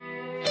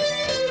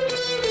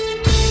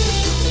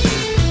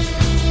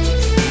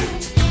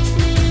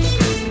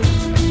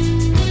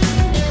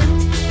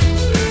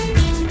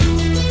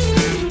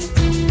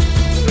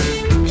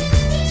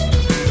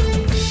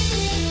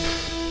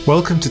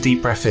Welcome to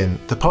Deep Breath In,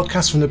 the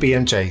podcast from the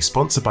BMJ,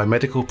 sponsored by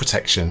Medical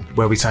Protection,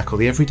 where we tackle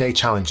the everyday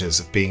challenges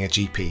of being a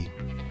GP.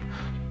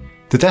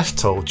 The death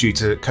toll due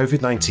to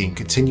COVID-19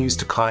 continues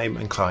to climb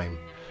and climb,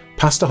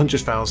 past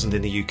 100,000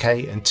 in the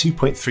UK and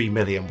 2.3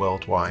 million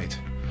worldwide.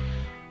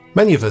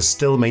 Many of us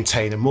still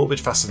maintain a morbid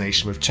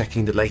fascination with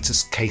checking the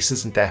latest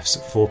cases and deaths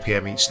at 4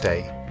 p.m. each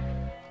day.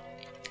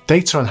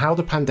 Data on how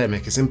the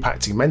pandemic is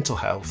impacting mental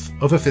health,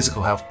 other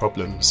physical health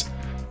problems,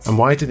 and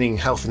widening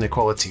health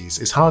inequalities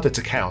is harder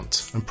to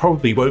count and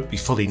probably won't be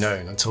fully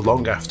known until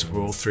long after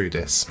we're all through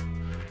this.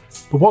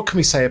 But what can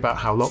we say about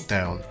how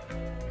lockdown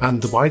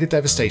and the wider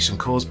devastation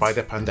caused by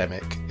the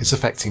pandemic is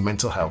affecting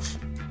mental health?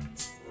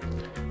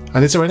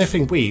 And is there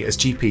anything we as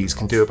GPs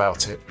can do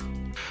about it?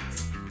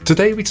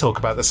 Today we talk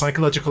about the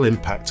psychological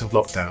impact of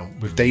lockdown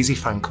with Daisy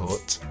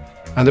Fancourt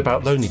and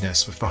about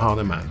loneliness with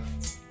Farhana Mann.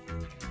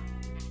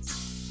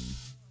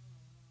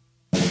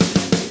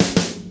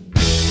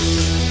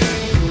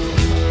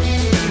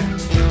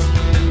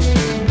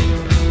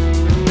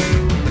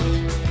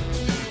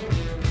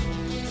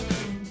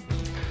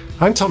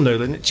 I'm Tom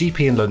Nolan,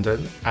 GP in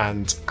London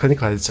and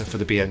clinical editor for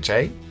the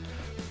BMJ.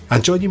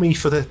 And joining me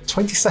for the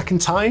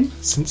 22nd time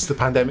since the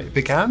pandemic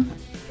began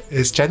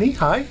is Jenny.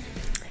 Hi.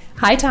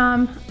 Hi,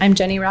 Tom. I'm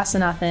Jenny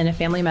Rasanathan, a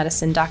family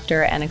medicine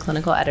doctor and a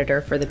clinical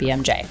editor for the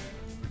BMJ.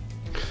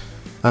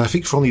 And I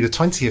think for only the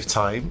 20th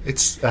time,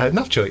 it's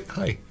Navjoyt.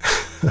 Hi.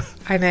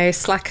 I know,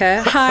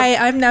 slacker. Hi,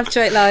 I'm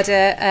Navjoyt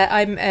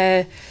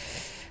Lada.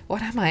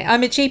 What am I?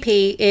 I'm a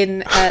GP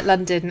in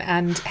London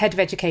and head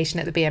of education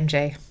at the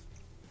BMJ.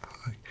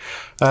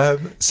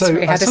 So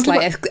we had a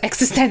slight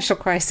existential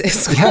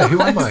crisis. Yeah,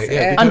 who am I?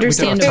 Yeah,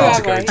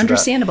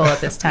 Understandable at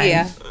this time.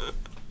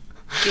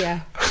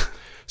 Yeah.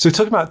 So we're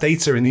talking about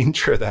data in the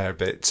intro there a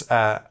bit,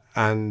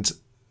 and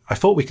I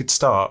thought we could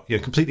start,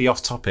 completely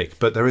off topic,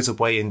 but there is a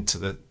way into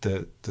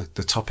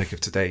the topic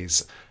of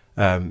today's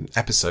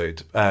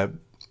episode.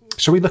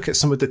 Shall we look at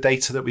some of the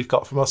data that we've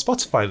got from our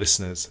Spotify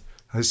listeners?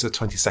 This is a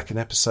 22nd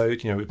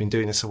episode. We've been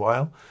doing this a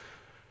while.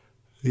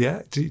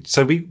 Yeah.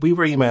 So we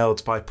were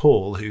emailed by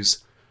Paul,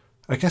 who's,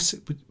 I guess,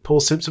 Paul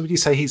Simpson, would you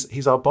say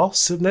he's our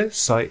boss in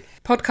this? Like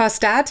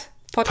podcast dad?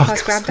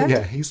 Podcast granddad?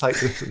 Yeah, he's like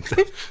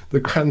the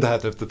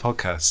granddad of the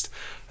podcast,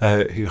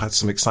 who had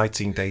some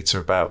exciting data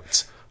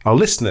about our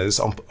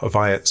listeners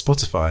via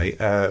Spotify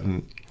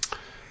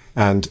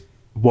and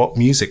what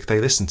music they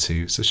listen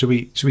to. So should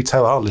we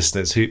tell our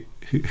listeners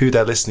who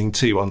they're listening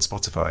to on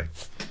Spotify?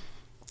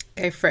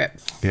 Go for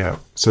it. Yeah.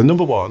 So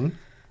number one,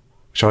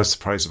 which I was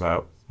surprised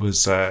about,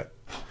 was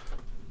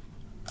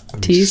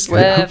T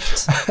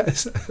Swift.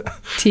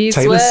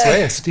 Taylor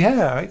Swift.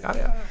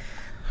 Yeah.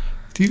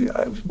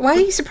 Why are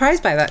you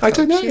surprised by that? I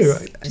don't know.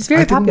 She's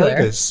very popular.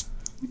 This.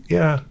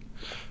 Yeah.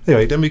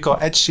 Anyway, then we've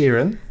got Ed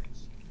Sheeran,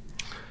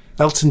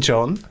 Elton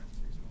John.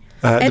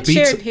 Ed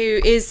Sheeran,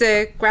 who is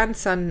a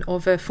grandson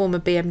of a former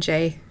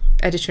BMJ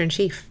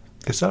editor-in-chief.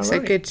 Is that right? So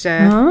good,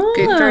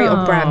 very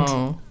on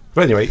brand.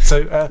 But anyway,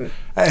 so Ed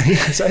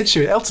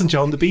Sheeran, Elton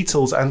John, the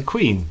Beatles, and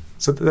Queen.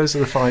 So those are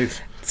the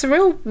five. It's a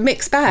real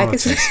mixed bag,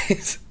 artists. Isn't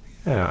it?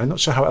 Yeah, I'm not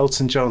sure how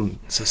Elton John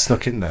sort of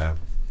snuck in there.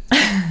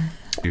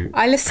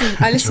 I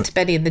listen to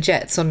Benny and the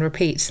Jets on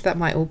repeat. That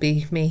might all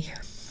be me.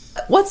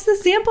 What's the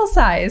sample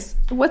size?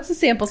 What's the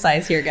sample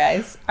size here,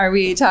 guys? Are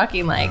we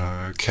talking like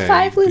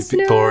 5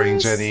 listeners? Boring,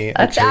 Jenny.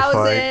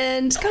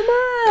 1,000? Come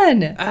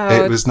on.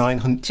 It was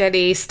 900.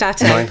 Jenny,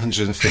 static.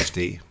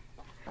 950.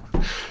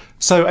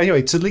 So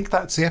anyway, to link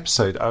that to the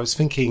episode, I was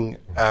thinking,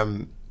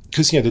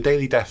 because the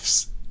daily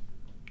deaths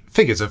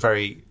figures are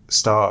very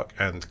stark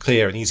and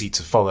clear and easy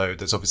to follow.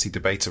 There's obviously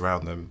debate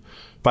around them,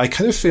 but I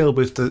kind of feel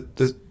with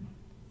the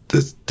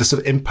sort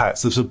of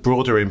impacts, the sort of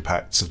broader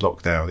impacts of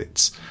lockdown,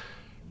 it's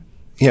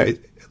a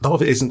lot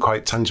of it isn't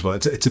quite tangible.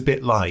 It's a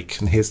bit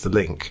like, and here's the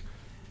link.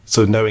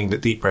 So knowing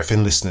that Deep Breath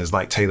In listeners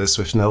like Taylor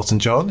Swift and Elton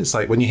John, it's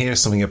like when you hear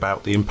something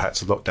about the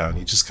impacts of lockdown,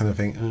 you just kind of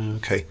think, oh,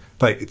 okay,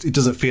 like it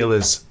doesn't feel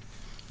as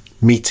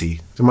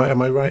meaty. Am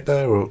I right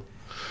there, or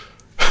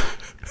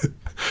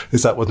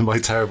is that one of my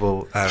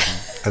terrible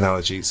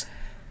analogies?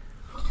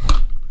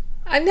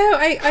 No,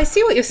 I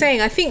see what you're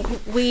saying. I think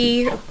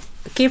we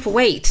give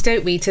weight,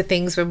 don't we, to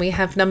things when we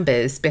have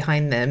numbers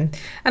behind them.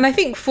 And I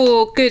think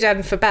for good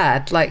and for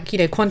bad, like,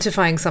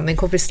 quantifying something,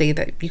 obviously,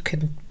 that you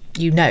can,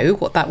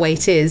 what that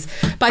weight is.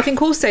 But I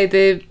think also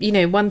the,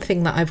 one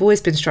thing that I've always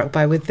been struck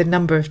by with the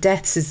number of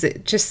deaths is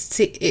it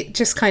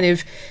just kind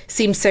of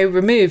seems so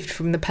removed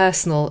from the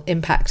personal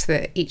impact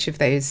that each of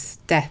those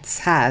deaths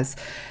has.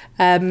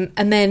 And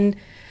then,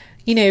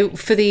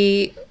 for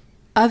the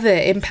other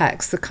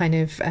impacts, the kind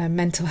of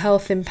mental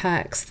health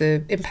impacts,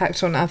 the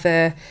impact on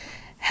other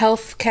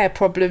healthcare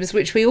problems,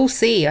 which we all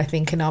see, I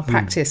think, in our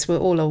practice. We're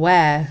all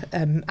aware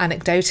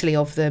anecdotally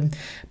of them,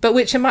 but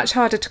which are much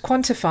harder to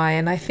quantify.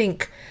 And I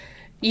think,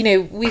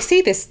 we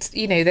see this,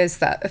 there's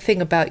that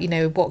thing about,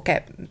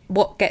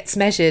 what gets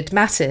measured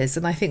matters.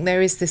 And I think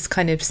there is this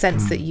kind of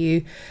sense that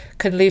you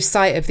can lose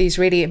sight of these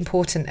really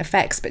important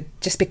effects, but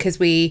just because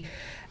we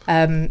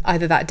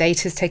either that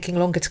data is taking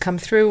longer to come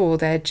through, or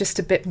they're just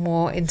a bit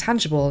more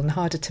intangible and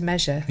harder to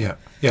measure. Yeah.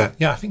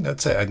 I think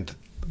that's it. And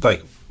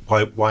like,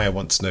 why I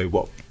want to know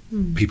what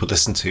people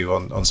listen to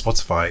on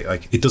Spotify,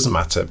 like, it doesn't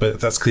matter, but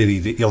that's clearly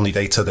the only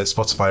data that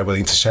Spotify are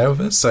willing to share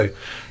with us. So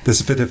there's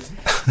a bit of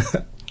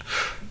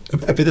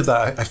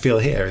that I feel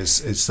here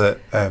is that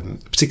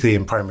particularly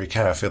in primary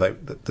care, I feel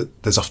like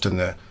that there's often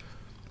a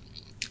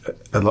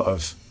lot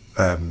of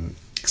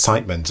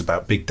excitement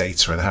about big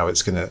data and how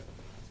it's going to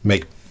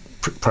make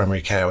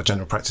primary care or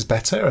general practice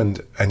better,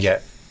 and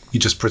yet you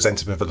just present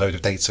them with a load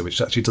of data which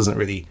actually doesn't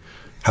really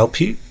help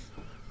you.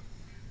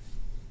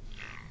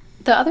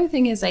 The other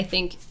thing is, I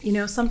think,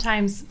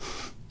 sometimes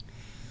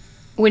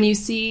when you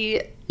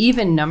see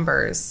even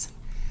numbers,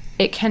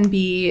 it can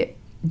be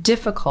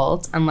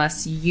difficult,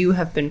 unless you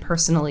have been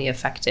personally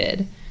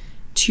affected,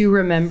 to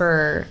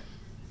remember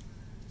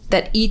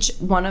that each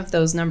one of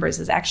those numbers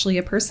is actually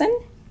a person.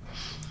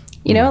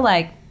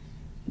 Like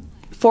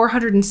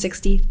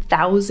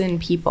 460,000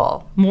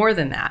 people, more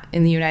than that,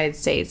 in the United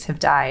States have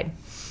died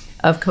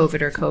of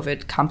COVID or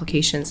COVID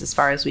complications, as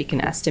far as we can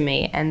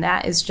estimate. And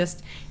that is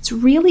just, it's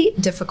really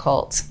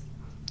difficult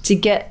to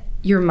get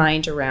your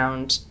mind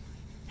around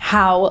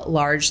how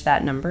large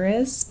that number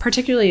is,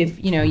 particularly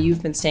if,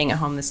 you've been staying at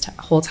home this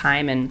whole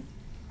time and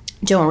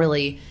don't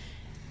really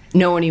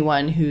know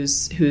anyone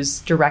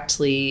who's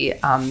directly,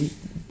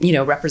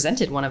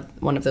 represented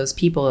one of those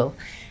people.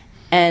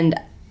 And,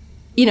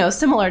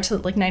 similar to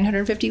like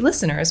 950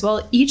 listeners,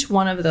 well, each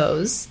one of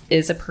those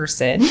is a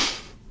person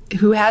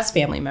who has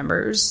family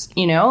members,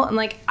 and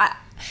like,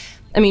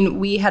 I mean,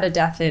 we had a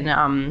death in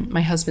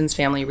my husband's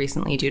family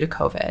recently due to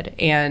COVID.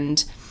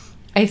 And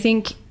I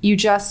think you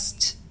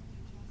just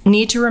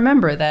need to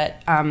remember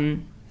that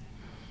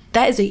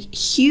that is a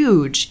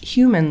huge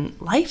human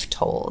life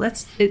toll.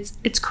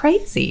 It's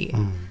crazy.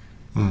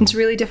 It's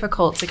really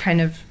difficult to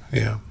kind of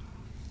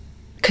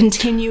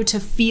continue to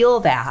feel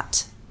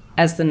that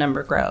as the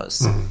number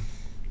grows. And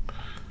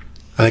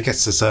I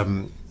guess as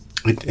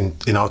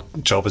in our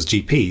job as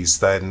GPs,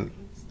 then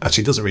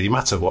actually it doesn't really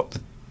matter what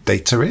the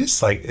data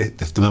is. Like,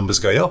 if the numbers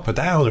go up or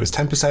down, or it's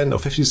 10% or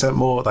 50%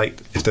 more, like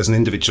if there's an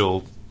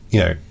individual,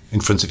 in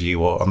front of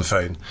you or on the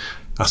phone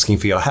asking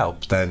for your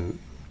help, then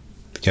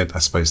I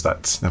suppose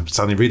that's, I'm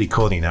sounding really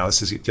corny now.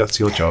 That's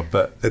your job,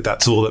 but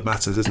that's all that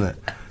matters, isn't it?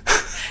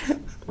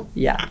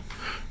 Yeah.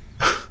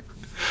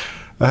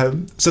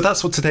 So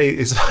that's what today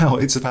is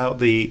about. It's about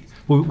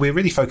we're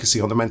really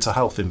focusing on the mental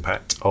health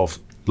impact of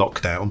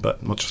lockdown,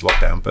 but not just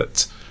lockdown,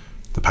 but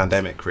the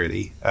pandemic,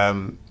 really.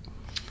 And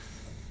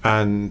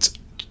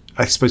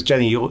I suppose,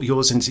 Jenny,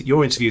 your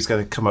interview is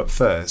going to come up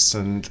first,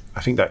 and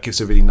I think that gives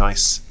a really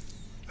nice,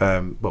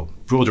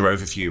 broader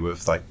overview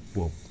of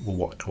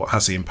what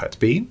has the impact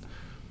been.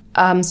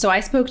 So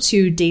I spoke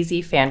to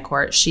Daisy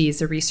Fancourt.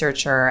 She's a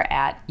researcher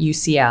at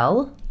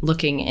UCL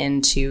looking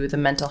into the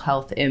mental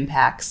health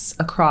impacts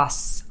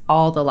across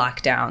all the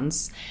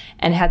lockdowns,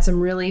 and had some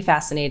really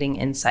fascinating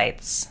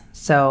insights.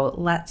 So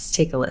let's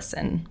take a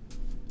listen.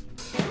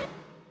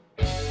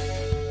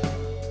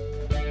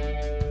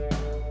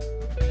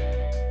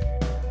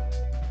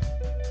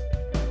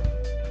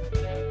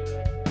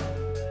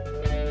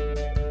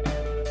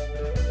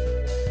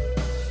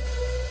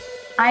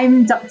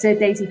 I'm Dr.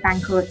 Daisy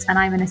Fancourt, and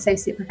I'm an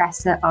Associate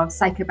Professor of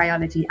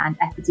Psychobiology and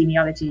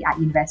Epidemiology at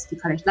University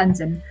College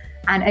London.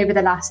 And over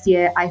the last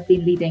year, I've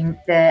been leading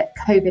the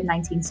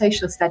COVID-19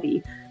 Social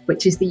Study,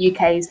 which is the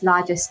UK's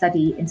largest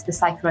study into the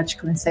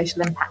psychological and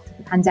social impact of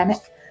the pandemic.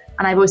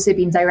 And I've also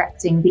been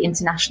directing the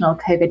International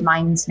COVID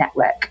Minds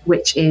Network,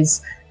 which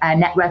is a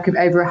network of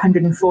over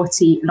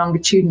 140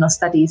 longitudinal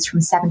studies from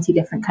 70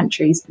 different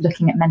countries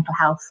looking at mental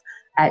health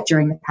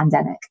during the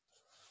pandemic.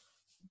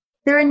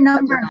 There are a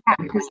number of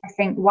factors, I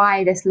think,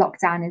 why this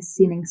lockdown is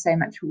seeming so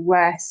much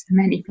worse for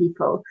many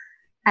people.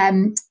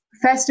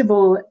 First of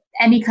all,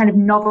 any kind of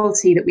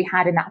novelty that we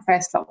had in that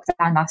first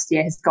lockdown last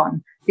year has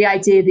gone. The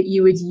idea that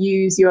you would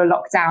use your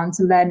lockdown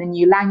to learn a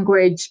new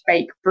language,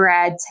 bake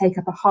bread, take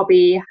up a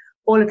hobby,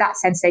 all of that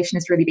sensation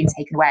has really been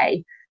taken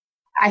away.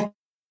 I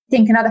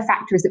think another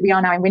factor is that we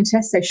are now in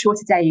winter, so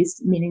shorter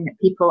days, meaning that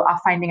people are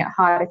finding it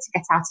harder to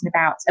get out and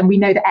about. And we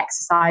know that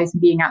exercise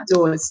and being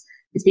outdoors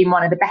has been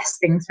one of the best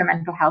things for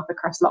mental health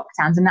across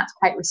lockdowns, and that's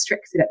quite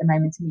restricted at the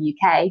moment in the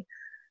UK.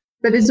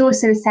 But there's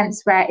also a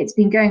sense where it's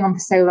been going on for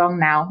so long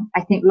now.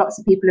 I think lots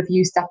of people have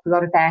used up a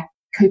lot of their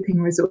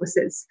coping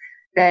resources.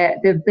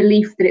 The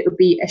belief that it would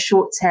be a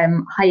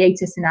short-term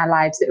hiatus in our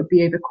lives that would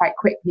be over quite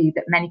quickly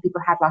that many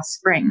people had last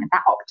spring,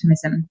 that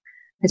optimism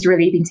has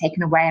really been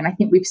taken away. And I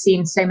think we've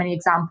seen so many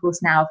examples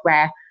now of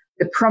where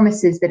the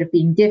promises that have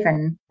been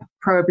given,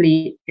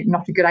 probably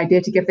not a good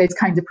idea to give those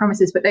kinds of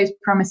promises, but those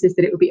promises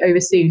that it will be over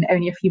soon,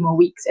 only a few more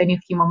weeks, only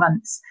a few more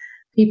months,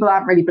 people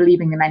aren't really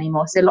believing them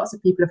anymore. So lots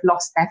of people have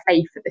lost their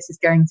faith that this is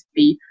going to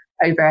be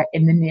over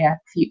in the near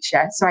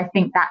future. So I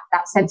think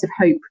that sense of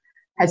hope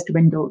has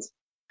dwindled.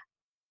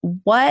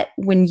 What,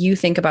 when you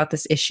think about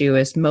this issue,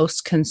 is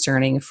most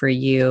concerning for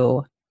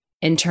you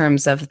in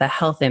terms of the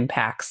health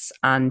impacts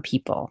on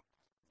people?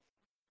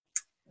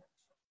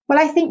 Well,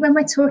 I think when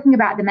we're talking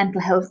about the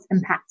mental health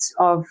impacts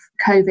of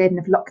COVID and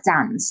of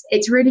lockdowns,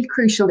 it's really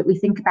crucial that we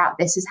think about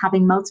this as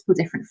having multiple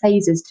different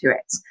phases to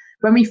it.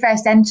 When we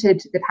first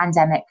entered the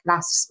pandemic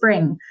last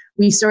spring,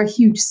 we saw a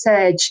huge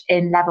surge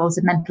in levels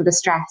of mental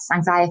distress,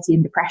 anxiety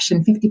and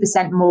depression,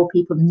 50% more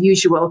people than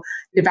usual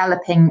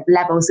developing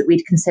levels that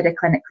we'd consider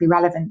clinically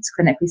relevant,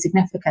 clinically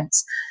significant.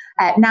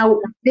 Now,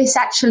 this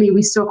actually,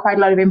 we saw quite a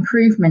lot of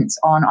improvements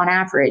on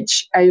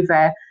average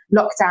over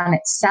lockdown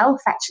itself,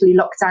 actually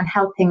lockdown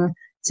helping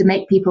to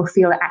make people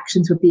feel that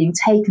actions were being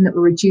taken, that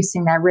were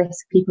reducing their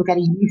risk, people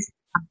getting used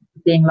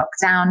to being locked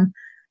down.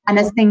 And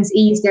as things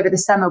eased over the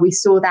summer, we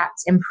saw that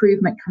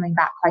improvement coming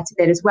back quite a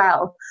bit as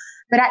well.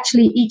 But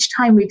actually, each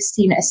time we've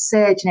seen a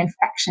surge in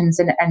infections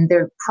and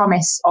the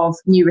promise of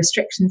new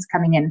restrictions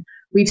coming in,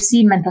 we've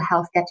seen mental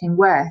health getting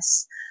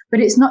worse. But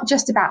it's not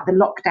just about the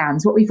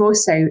lockdowns. What we've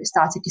also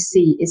started to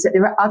see is that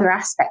there are other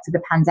aspects of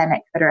the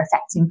pandemic that are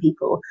affecting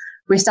people.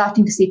 We're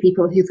starting to see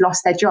people who've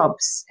lost their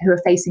jobs, who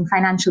are facing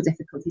financial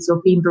difficulties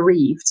or being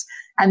bereaved.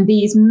 And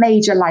these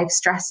major life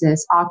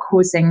stresses are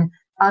causing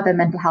other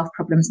mental health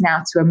problems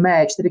now to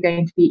emerge that are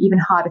going to be even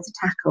harder to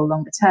tackle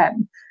longer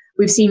term.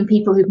 We've seen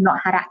people who've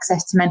not had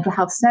access to mental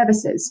health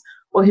services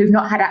or who've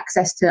not had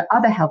access to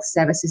other health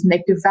services, and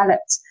they've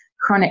developed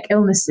chronic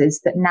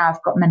illnesses that now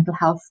have got mental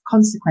health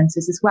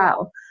consequences as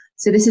well.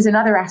 So this is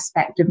another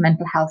aspect of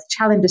mental health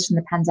challenges from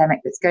the pandemic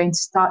that's going to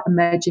start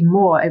emerging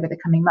more over the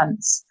coming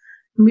months.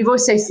 And we've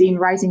also seen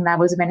rising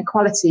levels of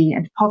inequality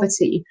and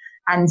poverty,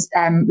 and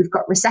we've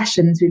got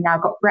recessions, we've now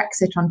got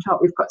Brexit on top,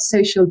 we've got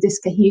social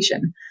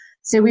discohesion.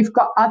 So we've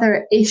got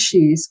other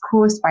issues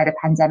caused by the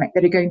pandemic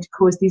that are going to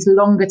cause these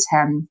longer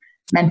term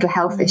mental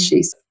health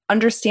issues.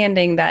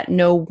 Understanding that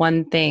no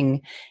one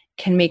thing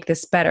can make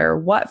this better,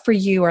 what for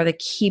you are the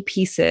key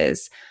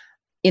pieces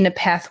in a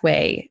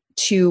pathway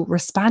to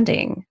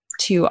responding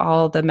to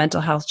all the mental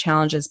health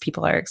challenges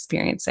people are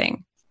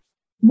experiencing?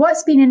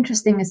 What's been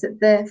interesting is that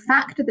the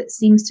factor that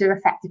seems to have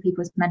affected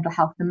people's mental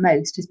health the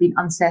most has been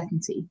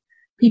uncertainty.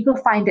 People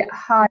find it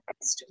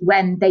hardest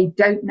when they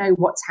don't know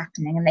what's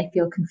happening and they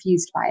feel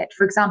confused by it.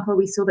 For example,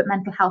 we saw that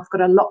mental health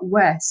got a lot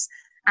worse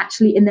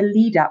actually in the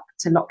lead up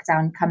to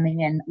lockdown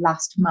coming in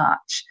last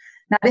March.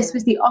 Now, this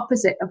was the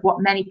opposite of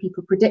what many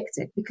people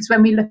predicted, because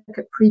when we look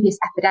at previous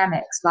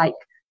epidemics like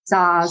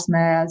SARS,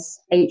 MERS,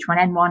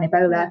 H1N1,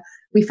 Ebola,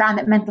 we found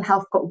that mental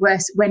health got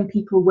worse when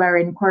people were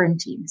in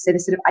quarantine. So the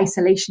sort of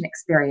isolation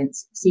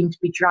experience seemed to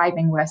be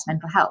driving worse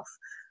mental health.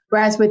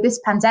 Whereas with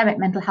this pandemic,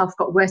 mental health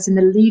got worse in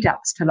the lead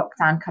ups to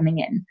lockdown coming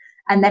in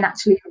and then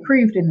actually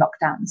improved in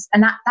lockdowns.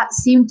 And that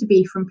seemed to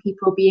be from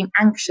people being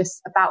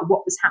anxious about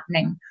what was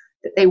happening,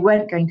 that they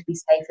weren't going to be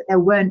safe, that there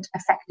weren't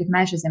effective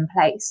measures in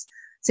place.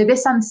 So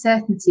this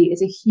uncertainty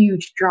is a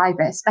huge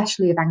driver,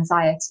 especially of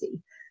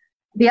anxiety.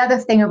 The other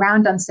thing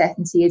around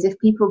uncertainty is if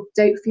people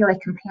don't feel they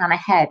can plan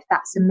ahead,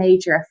 that's a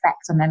major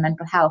effect on their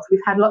mental health.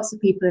 We've had lots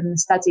of people in the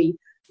study,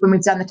 when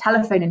we've done the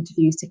telephone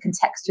interviews to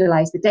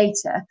contextualize the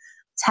data,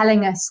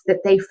 telling us that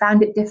they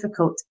found it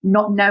difficult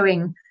not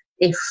knowing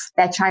if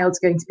their child's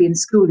going to be in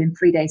school in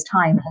 3 days'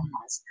 time or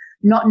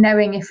not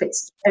knowing if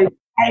it's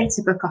okay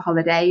to book a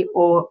holiday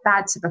or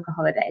bad to book a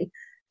holiday,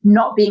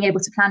 not being able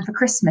to plan for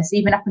Christmas,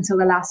 even up until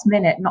the last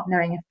minute, not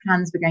knowing if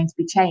plans were going to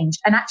be changed.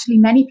 And actually,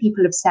 many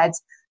people have said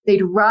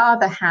they'd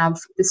rather have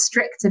the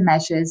stricter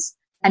measures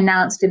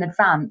announced in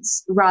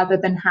advance rather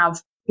than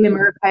have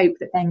glimmer of hope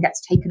that then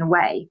gets taken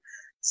away.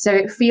 So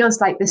it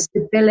feels like the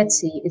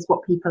stability is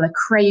what people are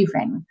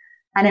craving.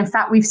 And in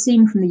fact, we've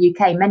seen from the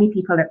UK, many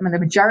people, the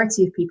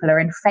majority of people are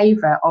in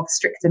favour of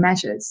stricter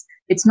measures.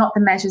 It's not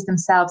the measures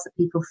themselves that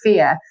people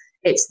fear.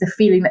 It's the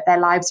feeling that their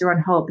lives are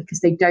on hold because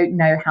they don't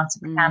know how to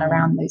plan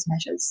around those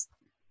measures.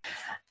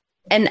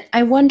 And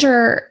I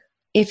wonder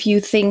if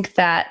you think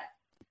that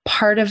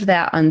part of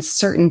that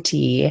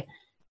uncertainty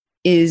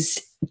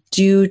is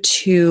due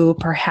to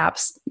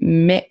perhaps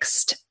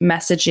mixed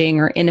messaging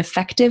or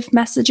ineffective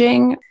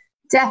messaging.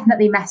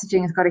 Definitely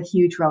messaging has got a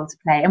huge role to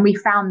play. And we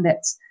found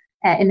that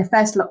in the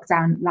first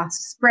lockdown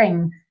last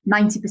spring,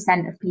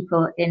 90% of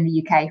people in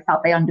the UK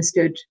felt they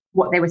understood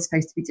what they were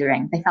supposed to be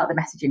doing. They felt the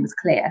messaging was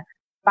clear.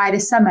 By the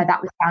summer,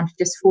 that was down to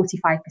just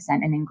 45%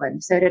 in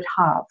England. So it had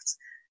halved.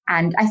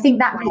 And I think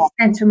that makes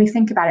sense when we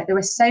think about it. There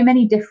were so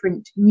many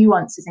different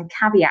nuances and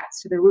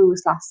caveats to the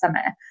rules last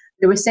summer.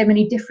 There were so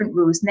many different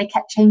rules and they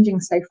kept changing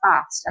so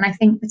fast. And I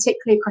think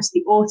particularly across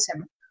the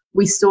autumn,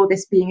 we saw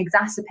this being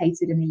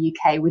exacerbated in the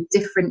UK with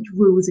different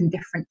rules in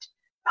different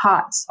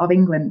parts of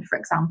England, for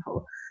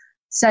example.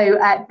 So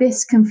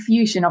this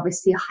confusion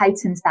obviously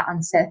heightens that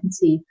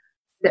uncertainty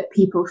that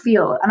people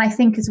feel. And I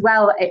think as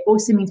well, it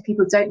also means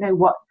people don't know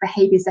what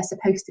behaviours they're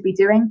supposed to be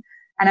doing.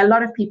 And a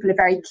lot of people are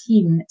very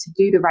keen to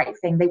do the right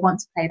thing. They want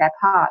to play their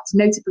part.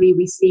 Notably,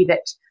 we see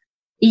that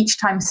each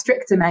time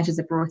stricter measures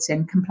are brought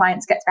in,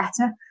 compliance gets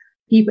better.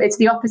 It's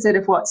the opposite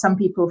of what some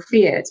people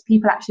feared.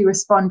 People actually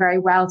respond very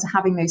well to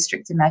having those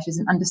stricter measures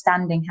and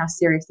understanding how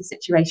serious the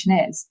situation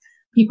is.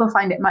 People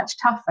find it much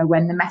tougher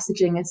when the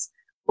messaging is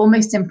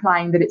almost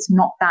implying that it's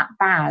not that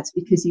bad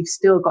because you've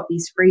still got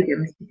these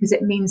freedoms, because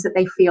it means that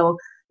they feel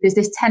there's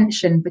this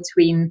tension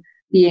between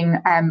being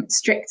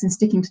strict and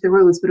sticking to the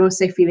rules, but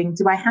also feeling,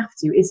 do I have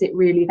to? Is it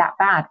really that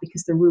bad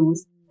because the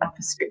rules aren't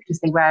as strict as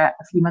they were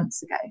a few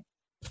months ago?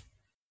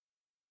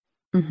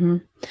 Mm-hmm.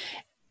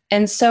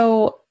 And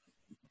so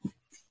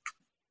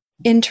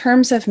in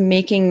terms of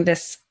making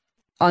this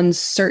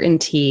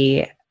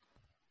uncertainty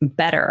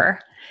better,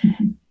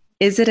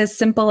 is it as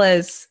simple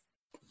as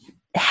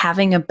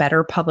having a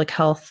better public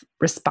health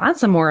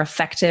response, a more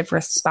effective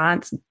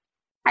response?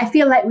 I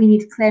feel like we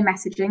need clear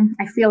messaging.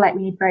 I feel like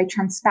we need very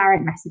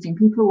transparent messaging.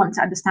 People want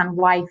to understand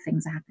why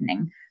things are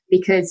happening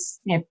because,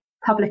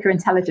 public are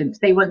intelligent.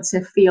 They want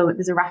to feel that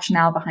there's a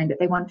rationale behind it.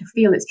 They want to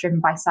feel it's driven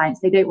by science.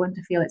 They don't want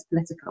to feel it's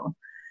political.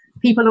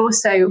 People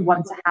also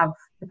want to have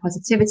the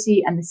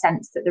positivity and the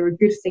sense that there are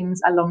good things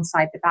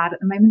alongside the bad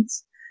at the moment.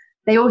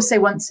 They also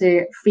want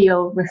to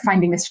feel, we're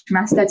finding this from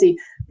our study,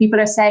 people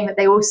are saying that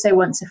they also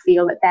want to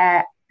feel that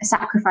their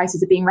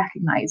sacrifices are being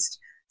recognised.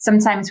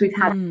 Sometimes we've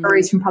had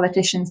worries from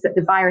politicians that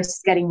the virus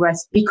is getting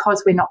worse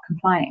because we're not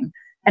complying.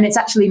 And it's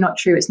actually not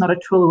true. It's not at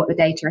all what the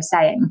data are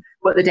saying.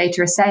 What the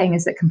data are saying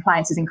is that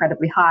compliance is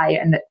incredibly high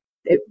and that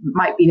it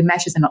might be the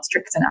measures are not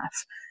strict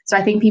enough. So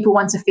I think people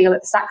want to feel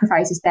that the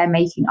sacrifices they're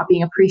making are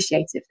being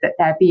appreciated, that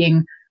they're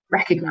being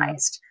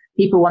recognised.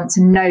 People want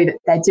to know that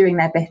they're doing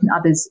their bit and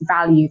others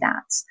value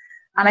that.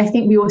 And I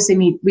think we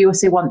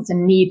also want to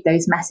need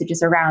those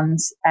messages around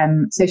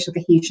social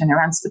cohesion,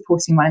 around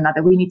supporting one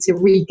another. We need to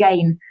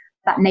regain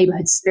that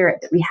neighbourhood spirit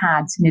that we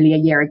had nearly a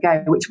year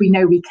ago, which we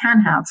know we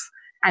can have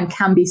and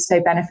can be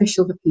so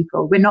beneficial for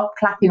people. We're not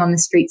clapping on the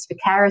streets for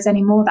carers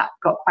anymore. That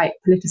got quite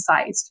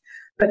politicised.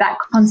 But that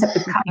concept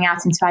of coming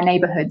out into our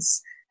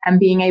neighbourhoods and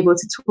being able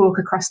to talk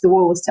across the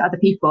walls to other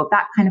people,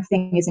 that kind of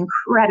thing is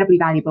incredibly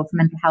valuable for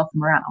mental health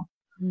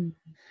and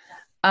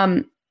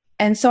morale.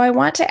 And so I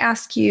want to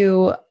ask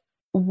you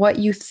what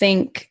you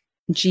think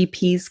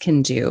GPs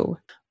can do.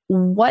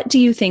 What do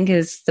you think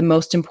is the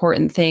most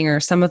important thing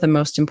or some of the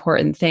most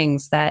important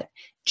things that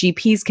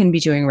GPs can be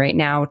doing right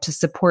now to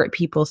support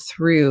people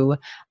through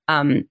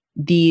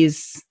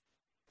these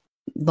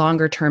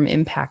longer term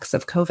impacts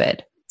of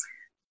COVID?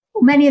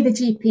 Many of the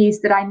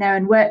GPs that I know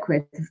and work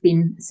with have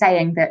been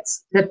saying that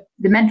the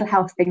mental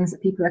health things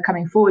that people are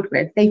coming forward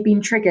with, they've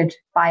been triggered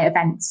by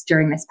events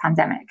during this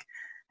pandemic.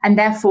 And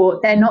therefore,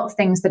 they're not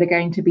things that are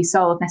going to be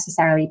solved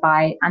necessarily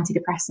by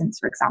antidepressants,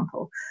 for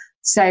example.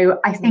 So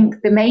I think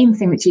the main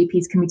thing that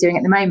GPs can be doing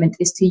at the moment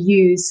is to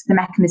use the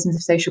mechanisms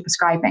of social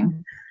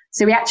prescribing.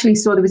 So we actually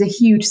saw there was a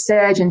huge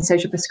surge in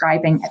social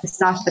prescribing at the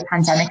start of the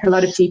pandemic. A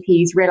lot of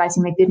GPs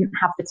realizing they didn't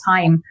have the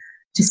time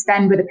to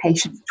spend with a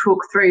patient to talk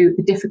through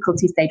the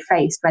difficulties they'd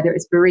faced, whether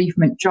it's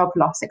bereavement, job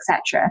loss,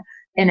 etc.,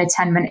 in a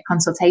 10-minute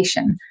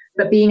consultation.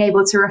 But being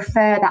able to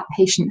refer that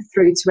patient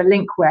through to a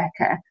link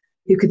worker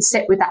who could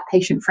sit with that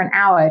patient for an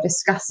hour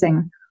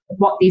discussing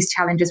what these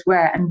challenges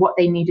were and what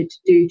they needed to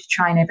do to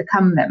try and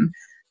overcome them.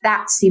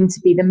 That seemed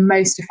to be the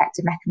most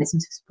effective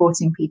mechanisms for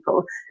supporting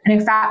people. And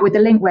in fact, with the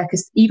link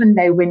workers, even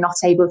though we're not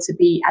able to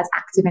be as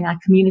active in our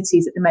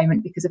communities at the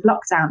moment because of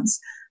lockdowns,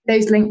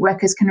 those link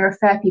workers can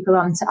refer people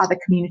on to other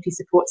community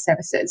support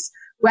services,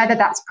 whether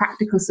that's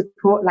practical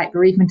support like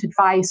bereavement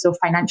advice or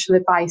financial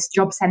advice,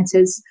 job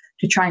centres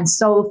to try and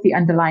solve the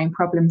underlying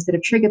problems that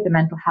have triggered the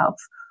mental health,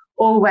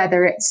 or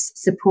whether it's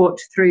support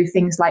through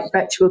things like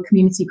virtual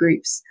community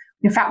groups.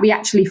 In fact, we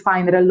actually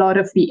find that a lot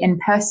of the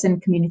in-person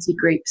community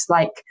groups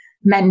like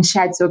men's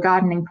sheds or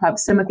gardening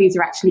clubs, some of these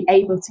are actually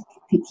able to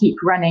keep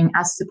running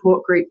as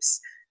support groups,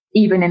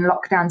 even in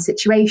lockdown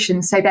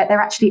situations, so that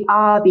there actually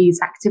are these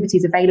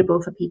activities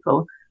available for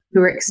people who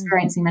are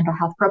experiencing mental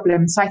health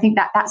problems. So I think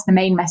that that's the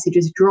main message,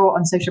 is draw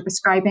on social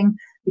prescribing,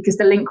 because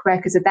the link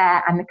workers are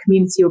there and the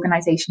community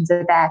organisations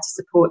are there to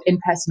support in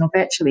person or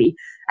virtually.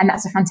 And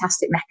that's a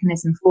fantastic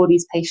mechanism for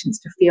these patients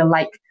to feel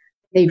like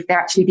they're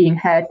actually being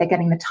heard, they're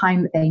getting the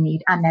time that they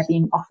need, and they're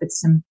being offered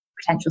some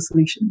potential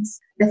solutions.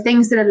 The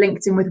things that are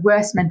linked in with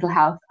worse mental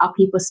health are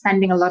people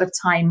spending a lot of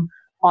time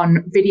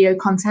on video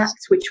contact,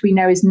 which we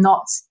know is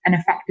not an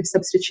effective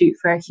substitute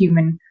for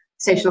human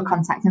social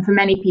contact. And for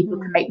many people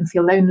can make them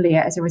feel lonelier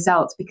as a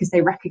result, because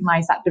they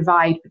recognise that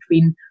divide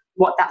between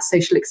what that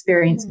social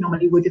experience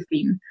normally would have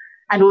been.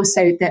 And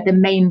also that the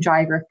main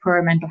driver of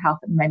poorer mental health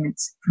at the moment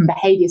from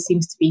behaviour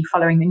seems to be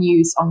following the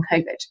news on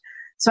COVID.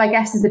 So I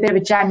guess there's a bit of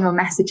a general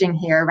messaging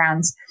here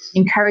around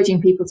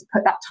encouraging people to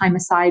put that time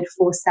aside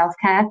for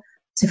self-care,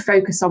 to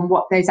focus on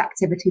what those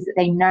activities that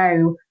they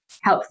know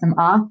help them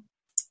are.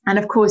 And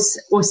of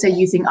course, also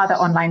using other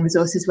online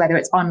resources, whether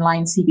it's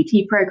online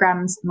CBT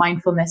programs,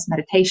 mindfulness,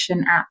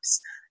 meditation apps,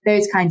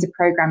 those kinds of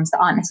programs that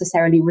aren't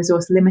necessarily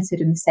resource limited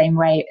in the same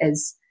way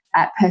as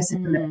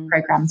person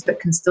programs,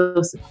 but can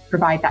still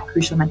provide that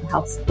crucial mental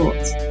health support.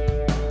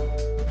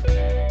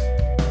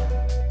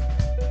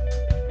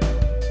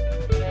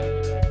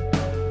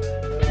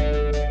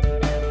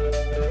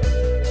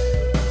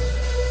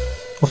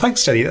 Well,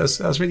 thanks, Jenny. That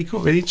was really cool,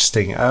 really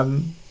interesting.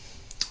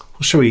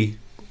 What shall we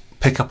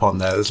pick up on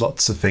there? There's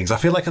lots of things. I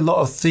feel like a lot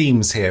of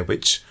themes here,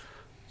 which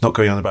not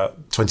going on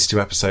about 22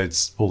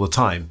 episodes all the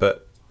time,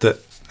 but that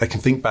I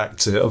can think back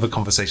to other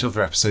conversations,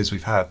 other episodes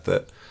we've had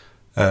that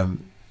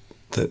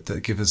that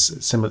give us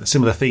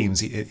similar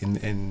themes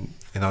in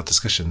our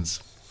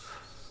discussions.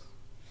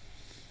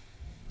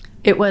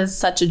 It was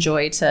such a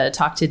joy to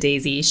talk to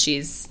Daisy.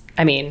 She's,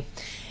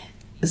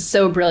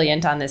 so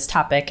brilliant on this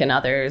topic and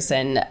others.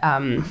 And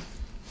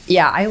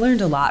I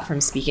learned a lot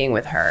from speaking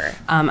with her.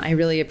 I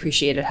really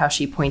appreciated how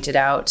she pointed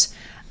out,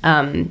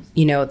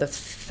 the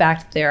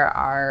fact there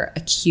are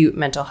acute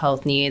mental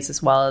health needs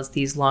as well as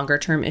these longer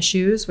term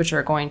issues, which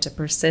are going to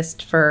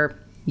persist for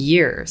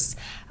years.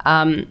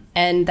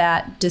 And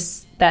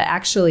that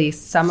actually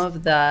some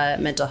of the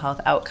mental health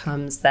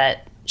outcomes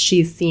that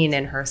she's seen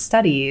in her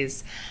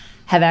studies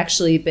have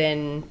actually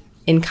been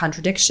in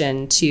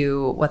contradiction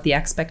to what the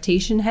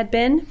expectation had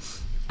been.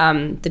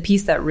 The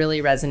piece that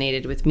really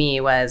resonated with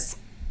me was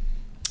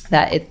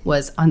that it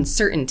was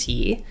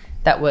uncertainty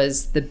that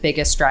was the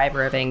biggest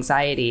driver of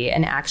anxiety,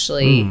 and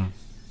actually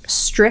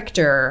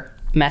stricter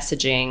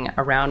messaging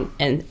around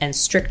and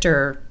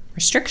stricter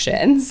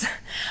restrictions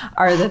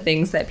are the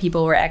things that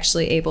people were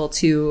actually able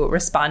to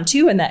respond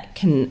to, and that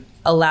can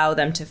allow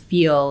them to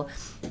feel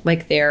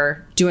like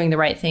they're doing the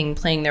right thing,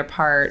 playing their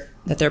part,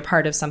 that they're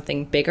part of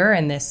something bigger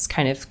in this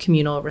kind of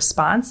communal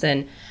response.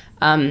 And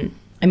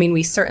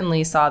we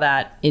certainly saw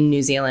that in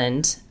New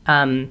Zealand.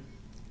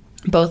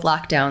 Both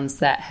lockdowns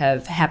that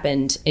have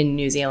happened in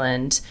New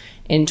Zealand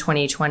in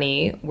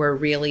 2020 were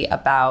really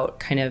about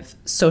kind of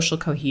social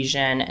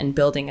cohesion and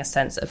building a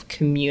sense of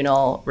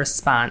communal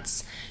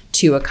response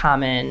to a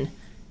common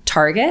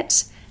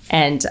target.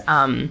 And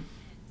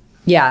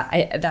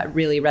that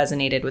really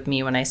resonated with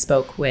me when I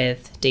spoke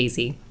with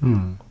Daisy.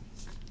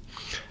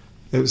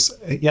 It was,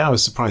 I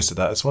was surprised at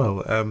that as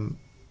well.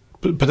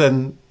 But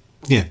then,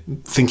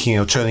 thinking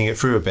or churning it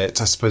through a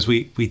bit, I suppose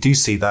we do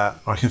see that.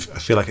 I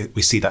feel like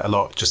we see that a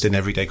lot just in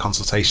everyday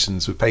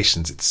consultations with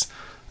patients. It's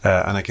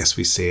and I guess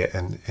we see it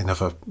in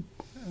other,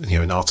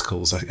 in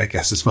articles, I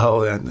guess as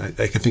well. And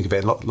I can think of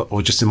it a lot,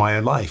 or just in my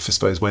own life, I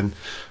suppose, when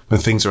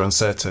things are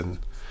uncertain,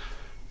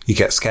 you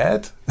get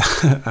scared,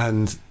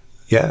 and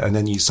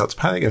then you start to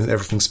panic, and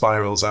everything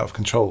spirals out of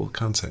control,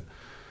 can't it?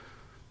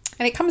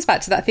 And it comes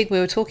back to that thing we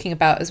were talking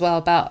about as well,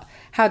 about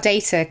how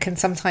data can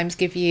sometimes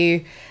give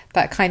you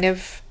that kind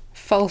of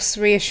false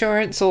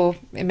reassurance, or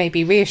it may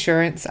be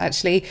reassurance,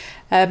 actually.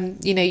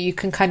 You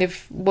can kind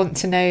of want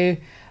to know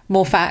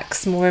more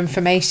facts, more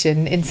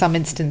information in some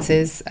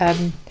instances.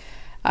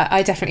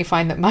 I definitely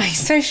find that my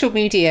social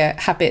media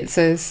habits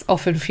is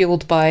often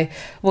fueled by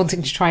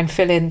wanting to try and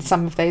fill in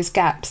some of those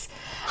gaps.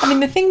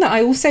 The thing that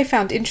I also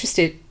found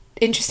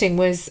interesting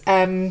was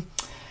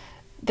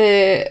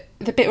the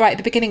bit right at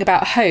the beginning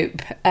about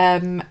hope,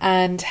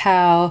 and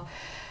how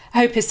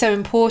hope is so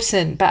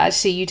important, but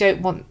actually you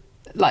don't want,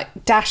 like,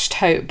 dashed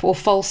hope or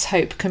false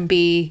hope can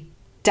be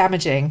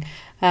damaging.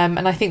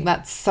 And I think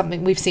that's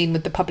something we've seen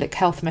with the public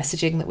health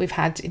messaging that we've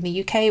had in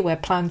the UK, where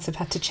plans have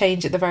had to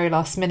change at the very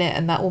last minute,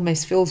 and that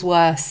almost feels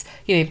worse,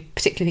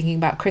 particularly thinking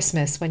about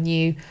Christmas, when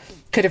you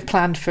could have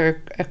planned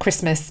for a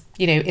Christmas,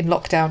 in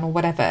lockdown or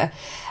whatever.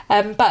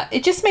 But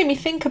it just made me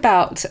think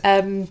about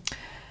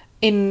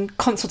in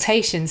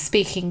consultations,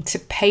 speaking to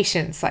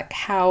patients, like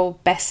how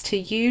best to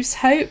use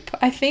hope.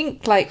 I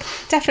think, like,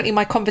 definitely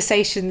my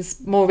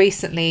conversations more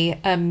recently,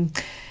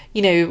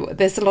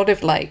 there's a lot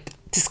of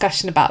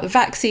discussion about the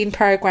vaccine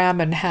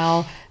program and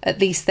how at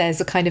least there's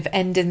a kind of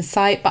end in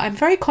sight. But I'm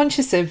very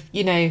conscious of,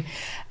 it's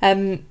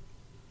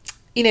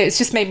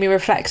just made me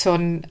reflect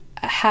on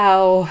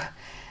how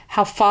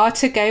far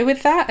to go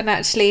with that, and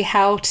actually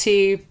how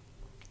to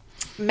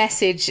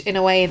message in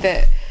a way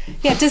that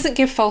doesn't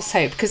give false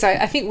hope, because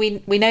I think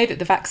we know that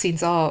the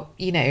vaccines are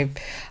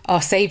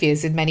our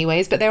saviors in many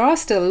ways, but there are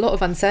still a lot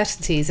of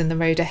uncertainties in the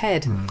road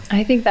ahead.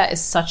 I think that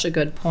is such a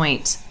good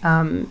point.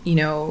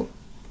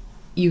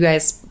 You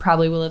guys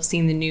probably will have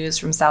seen the news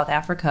from South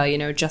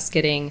Africa, just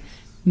getting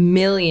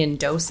million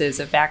doses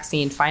of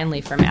vaccine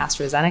finally from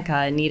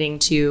AstraZeneca, and needing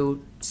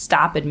to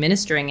stop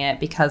administering it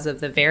because of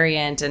the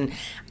variant. And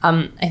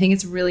I think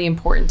it's really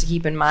important to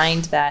keep in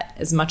mind that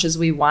as much as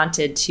we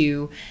wanted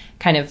to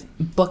kind of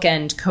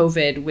bookend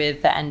COVID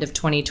with the end of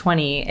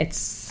 2020,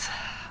 it's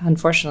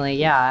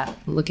unfortunately,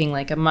 looking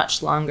like a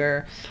much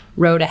longer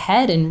road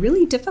ahead, and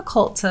really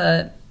difficult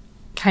to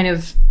kind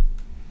of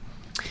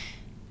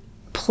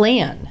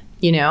plan.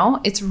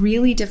 It's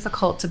really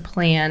difficult to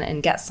plan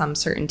and get some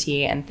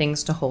certainty and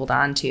things to hold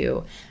on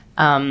to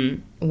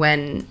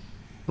when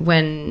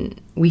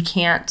we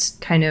can't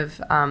kind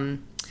of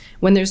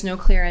when there's no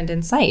clear end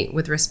in sight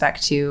with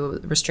respect to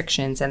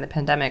restrictions and the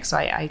pandemic. So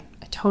I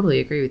totally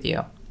agree with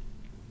you.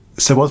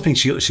 So one thing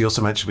she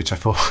also mentioned, which I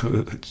thought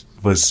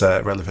was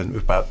relevant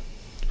about,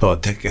 I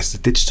guess, the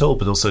digital,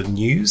 but also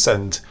news.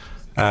 And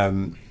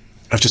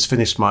I've just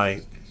finished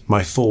my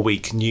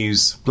 4-week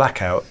news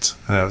blackout.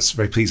 I was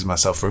very pleased with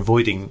myself for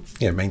avoiding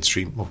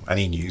mainstream or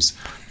any news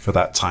for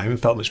that time, and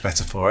felt much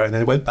better for it. And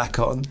then I went back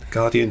on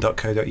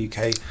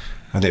guardian.co.uk,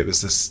 and it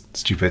was this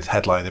stupid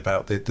headline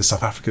about the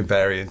South African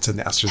variant and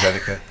the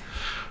AstraZeneca.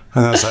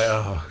 And I was like,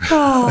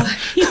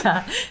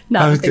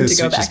 not a thing to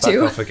go back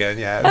to. Back off again.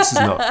 This is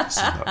not.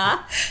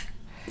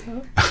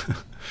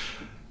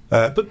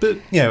 But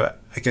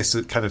I guess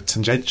a kind of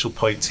tangential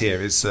point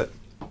here is that,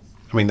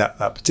 I mean, that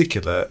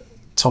particular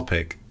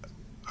topic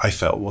I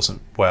felt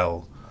wasn't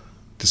well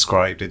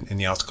described in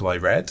the article I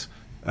read,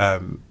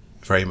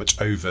 very much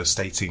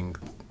overstating,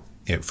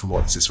 from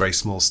what is this very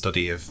small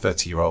study of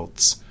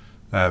 30-year-olds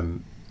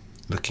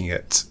looking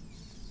at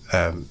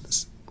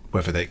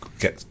whether they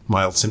get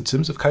mild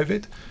symptoms of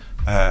COVID.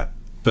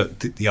 But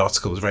the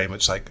article was very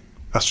much like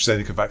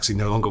AstraZeneca vaccine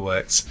no longer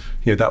works.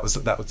 That was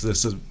the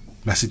sort of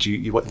message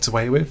you wanted to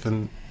away with,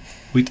 and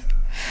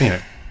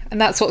and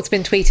that's what's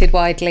been tweeted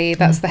widely.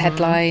 That's the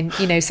headline.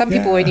 Some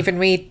people won't even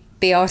read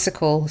the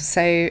article.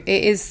 So it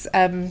is,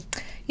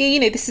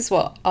 this is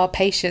what our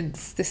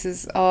patients, this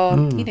is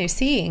our,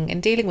 seeing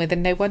and dealing with,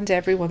 and no wonder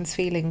everyone's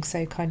feeling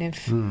so kind of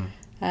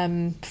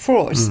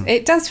fraught.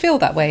 It does feel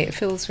that way. It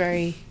feels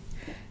very,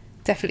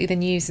 definitely the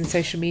news and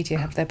social media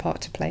have their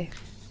part to play.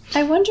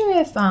 I wonder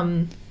if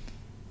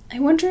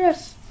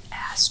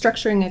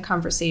structuring a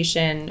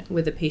conversation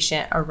with a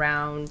patient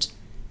around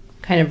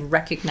kind of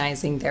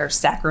recognizing their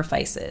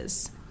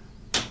sacrifices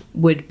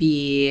would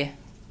be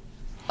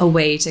a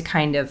way to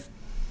kind of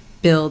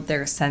build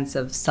their sense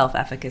of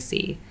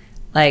self-efficacy.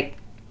 Like,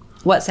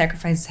 what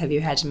sacrifices have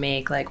you had to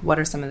make? Like, what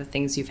are some of the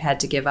things you've had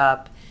to give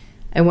up?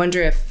 I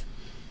wonder if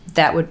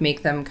that would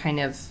make them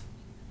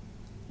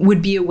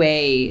would be a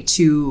way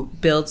to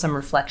build some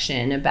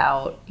reflection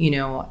about,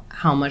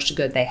 how much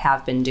good they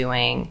have been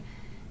doing,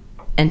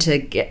 and to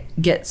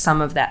get some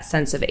of that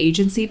sense of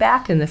agency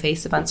back in the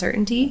face of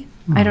uncertainty.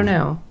 I don't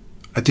know.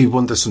 I do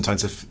wonder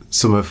sometimes if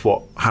some of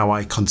how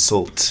I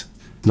consult,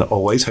 not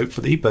always,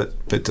 hopefully,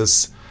 but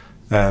doesn't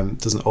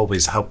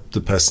always help the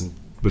person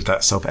with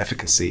that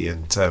self-efficacy,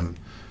 and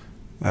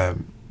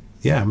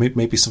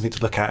maybe something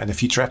to look at in a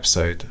future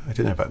episode. I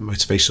don't know about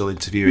motivational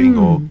interviewing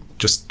or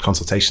just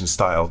consultation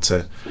style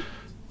to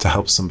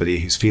help somebody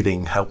who's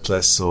feeling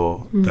helpless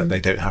or that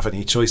they don't have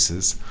any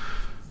choices.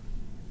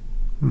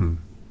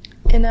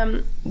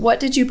 And what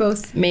did you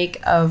both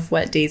make of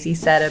what Daisy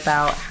said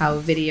about how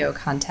video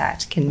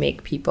contact can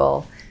make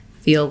people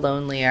feel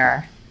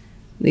lonelier?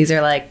 These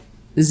are like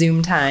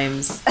Zoom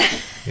times.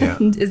 Yeah.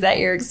 Is that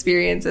your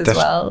experience as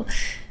well?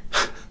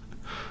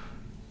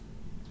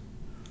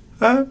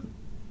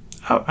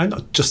 I'm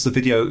not just the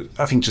video.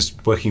 I think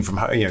just working from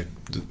home,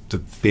 the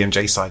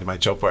BMJ side of my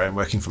job where I'm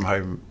working from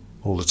home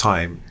all the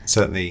time,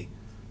 certainly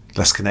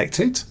less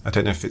connected. I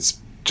don't know if it's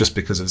just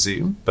because of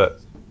Zoom,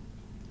 but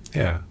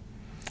yeah.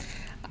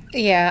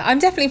 Yeah, I'm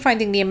definitely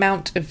finding the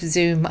amount of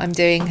Zoom I'm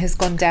doing has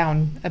gone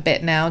down a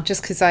bit now,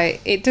 just because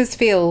it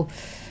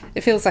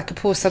feels like a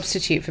poor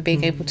substitute for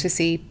being able to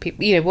see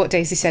people. What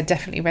Daisy said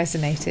definitely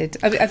resonated.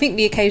 I think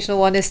the occasional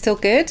one is still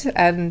good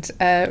and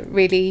a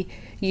really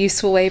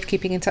useful way of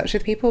keeping in touch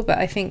with people, but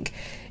I think,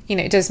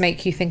 it does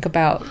make you think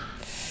about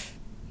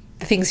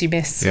the things you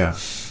miss. Yeah.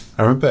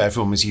 I remember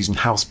everyone was using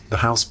the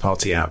House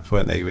Party app,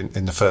 weren't they,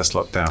 in the first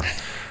lockdown?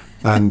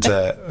 And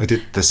I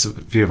did this with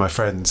a few of my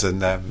friends,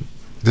 and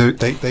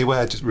they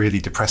were just really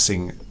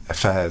depressing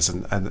affairs,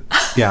 and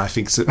I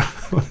think so.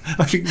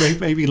 I think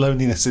maybe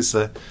loneliness is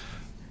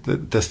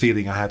the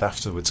feeling I had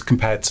afterwards,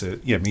 compared to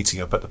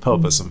meeting up at the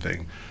pub or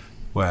something,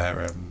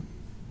 where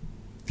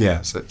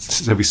so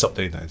we stopped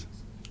doing those.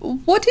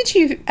 What did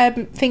you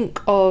think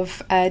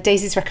of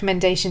Daisy's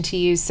recommendation to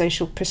use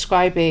social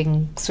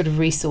prescribing sort of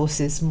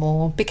resources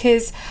more?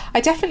 Because I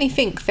definitely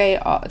think they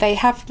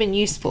have been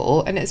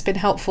useful, and it's been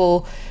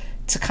helpful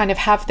to kind of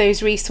have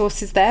those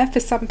resources there for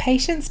some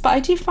patients. But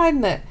I do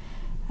find that,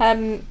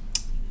 a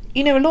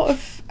lot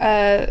of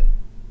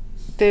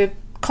the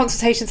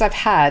consultations I've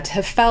had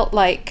have felt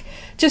like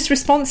just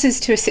responses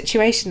to a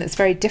situation that's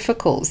very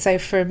difficult. So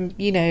from,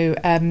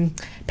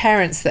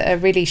 parents that are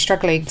really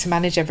struggling to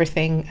manage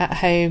everything at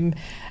home,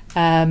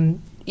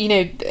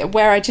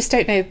 where I just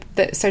don't know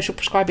that social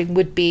prescribing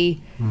would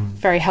be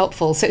very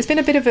helpful. So it's been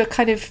a bit of a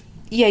kind of,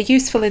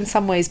 useful in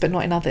some ways, but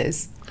not in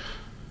others.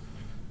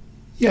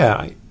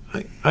 Yeah,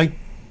 I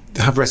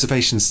have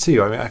reservations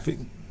too. I mean, I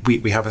think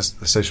we have a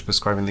social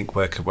prescribing link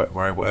worker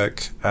where I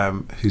work,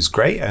 who's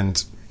great,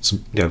 and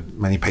some,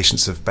 many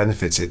patients have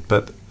benefited.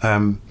 But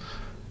I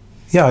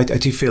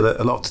do feel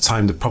that a lot of the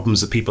time the problems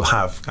that people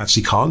have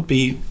actually can't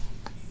be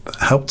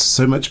helped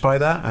so much by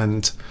that,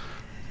 and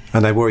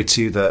I worry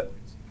too that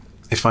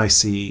if I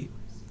see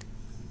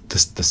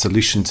the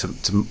solution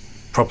to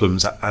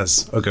problems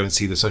as I go and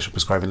see the social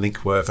prescribing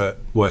link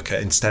worker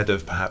instead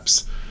of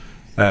perhaps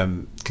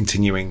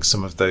continuing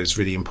some of those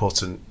really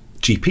important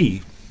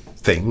GP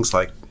things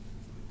like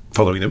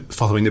following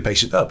the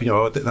patient up,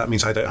 that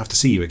means I don't have to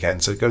see you again,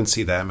 so go and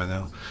see them,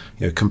 and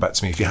they'll come back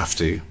to me if you have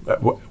to.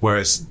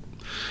 Whereas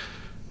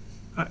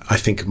I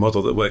think a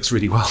model that works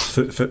really well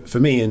for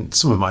me and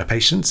some of my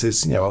patients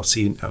is I'll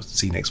see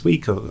you next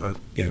week, or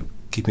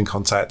keep in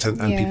contact, and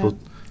people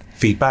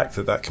feedback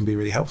that can be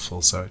really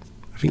helpful. So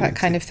I think that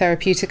kind of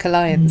therapeutic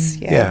alliance.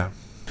 Yeah.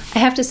 I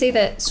have to say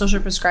that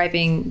social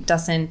prescribing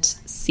doesn't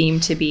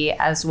seem to be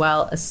as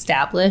well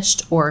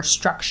established or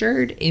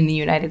structured in the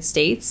United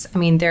States. I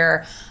mean, there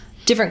are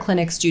different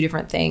clinics do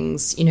different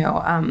things. In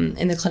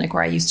the clinic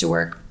where I used to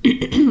work,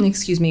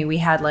 we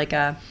had like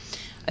a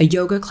a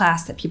yoga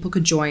class that people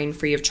could join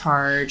free of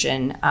charge.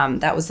 And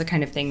that was the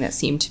kind of thing that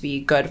seemed to be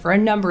good for a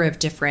number of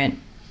different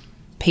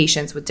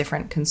patients with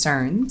different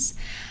concerns.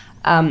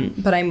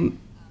 But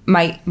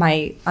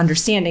my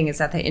understanding is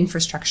that the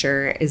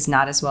infrastructure is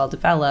not as well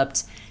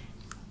developed.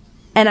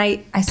 And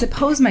I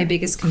suppose my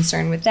biggest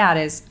concern with that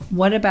is,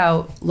 what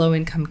about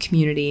low-income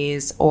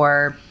communities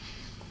or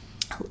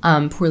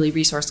poorly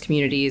resourced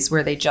communities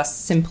where they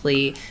just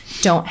simply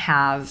don't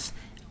have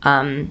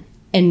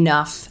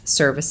enough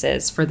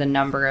services for the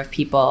number of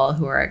people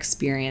who are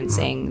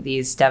experiencing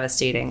these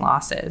devastating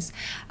losses?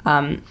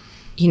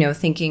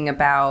 Thinking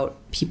about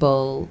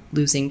people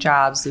losing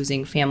jobs,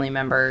 losing family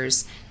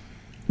members,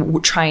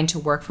 trying to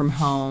work from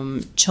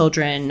home,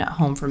 children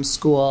home from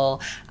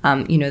school.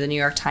 The New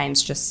York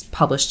Times just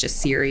published a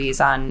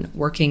series on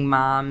working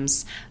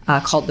moms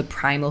called The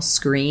Primal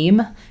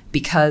Scream,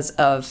 because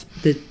of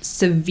the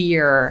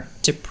severe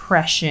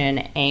depression,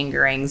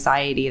 anger,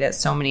 anxiety that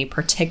so many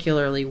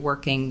particularly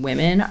working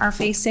women are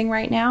facing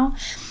right now.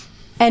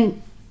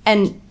 And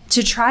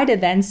to try to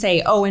then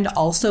say, oh, and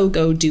also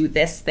go do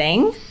this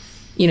thing,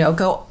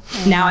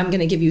 now I'm going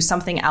to give you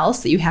something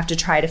else that you have to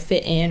try to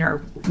fit in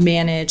or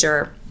manage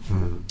or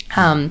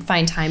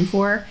find time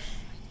for.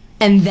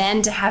 And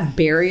then to have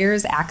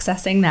barriers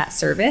accessing that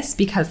service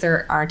because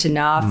there aren't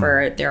enough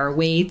or there are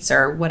waits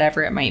or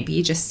whatever it might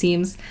be, just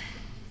seems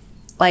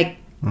like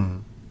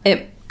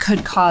it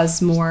could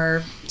cause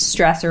more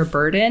stress or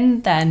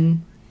burden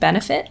than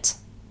benefit.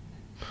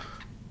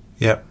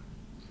 Yeah.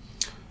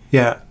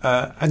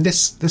 And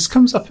this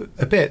comes up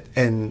a bit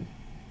in,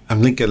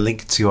 I'm going to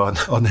link to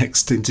our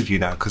next interview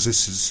now, because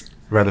this is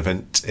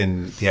relevant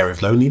in the area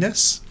of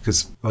loneliness,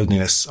 because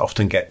loneliness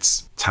often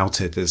gets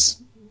touted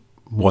as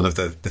one of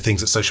the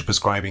things that social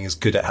prescribing is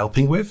good at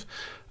helping with.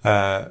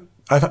 I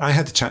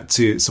had a chat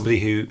to somebody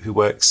who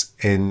works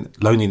in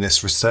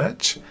loneliness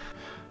research,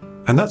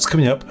 and that's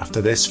coming up after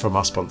this from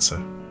our sponsor.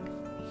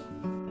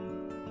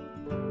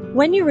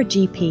 When you're a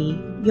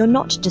GP, you're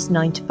not just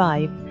 9 to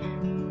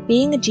 5.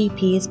 Being a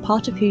GP is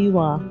part of who you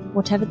are,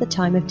 whatever the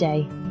time of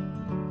day.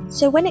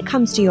 So when it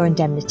comes to your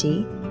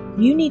indemnity,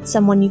 you need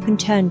someone you can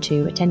turn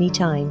to at any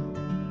time.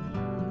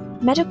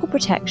 Medical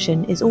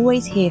Protection is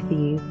always here for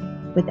you,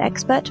 with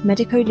expert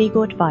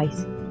medico-legal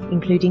advice,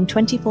 including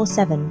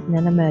 24/7 in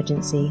an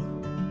emergency.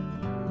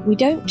 We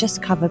don't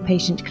just cover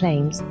patient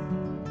claims.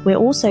 We're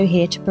also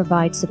here to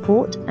provide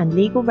support and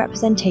legal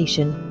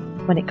representation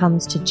when it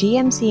comes to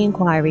GMC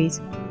inquiries,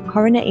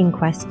 coroner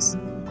inquests,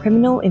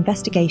 criminal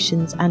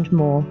investigations, and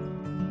more.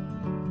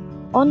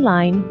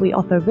 Online, we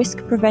offer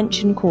risk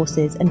prevention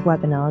courses and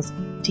webinars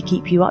to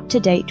keep you up to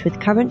date with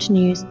current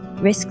news,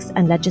 risks,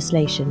 and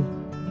legislation.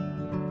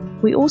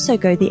 We also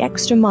go the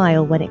extra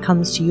mile when it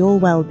comes to your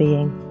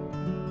well-being.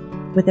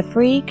 With a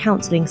free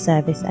counselling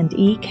service and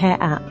e-care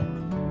app,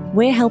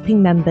 we're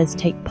helping members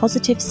take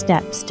positive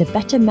steps to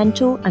better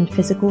mental and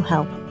physical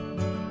health.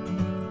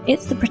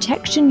 It's the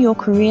protection your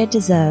career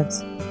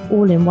deserves,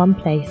 all in one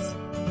place.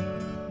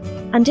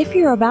 And if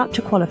you're about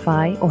to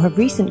qualify or have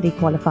recently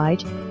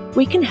qualified,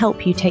 we can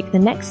help you take the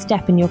next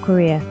step in your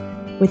career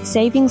with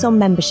savings on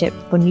membership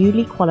for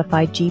newly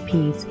qualified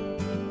GPs.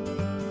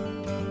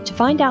 To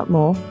find out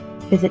more,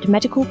 visit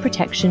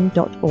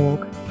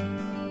medicalprotection.org.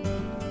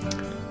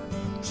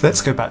 So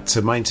let's go back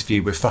to my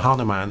interview with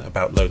Farhana Mann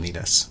about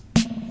loneliness.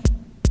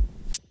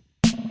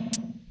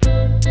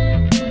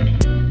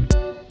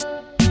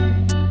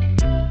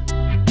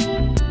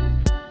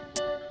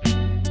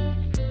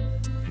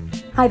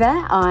 Hi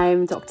there,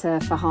 I'm Dr.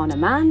 Farhana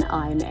Mann.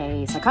 I'm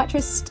a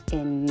psychiatrist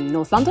in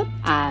North London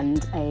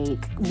and a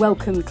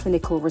Wellcome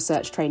Clinical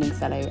Research Training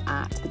Fellow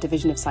at the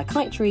Division of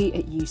Psychiatry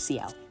at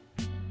UCL.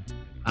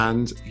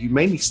 And you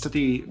mainly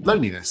study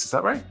loneliness, is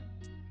that right?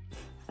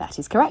 That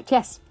is correct,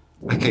 yes.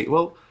 Okay,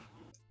 well,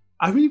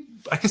 I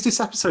guess this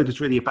episode is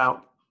really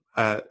about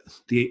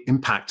the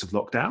impact of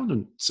lockdown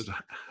and sort of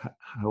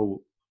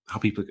how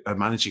people are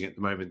managing it at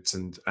the moment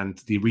and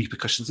the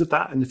repercussions of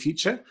that in the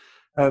future.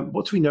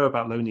 What do we know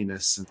about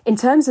loneliness? In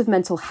terms of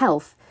mental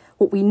health,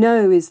 what we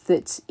know is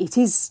that it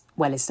is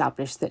well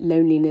established that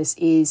loneliness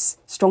is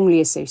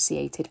strongly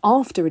associated,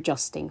 after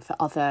adjusting for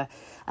other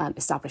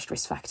established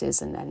risk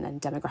factors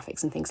and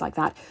demographics and things like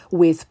that,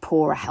 with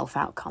poorer health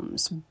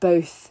outcomes,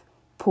 both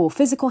poor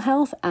physical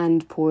health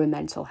and poorer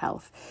mental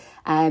health.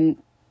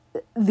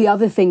 The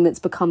other thing that's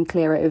become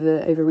clearer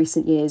over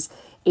recent years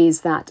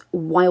is that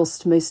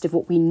whilst most of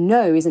what we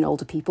know is in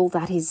older people,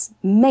 that is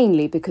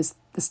mainly because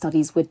the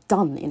studies were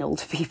done in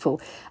older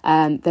people.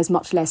 There's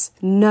much less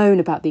known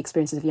about the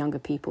experiences of younger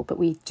people, but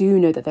we do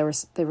know that there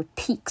are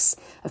peaks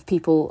of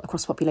people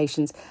across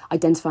populations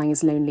identifying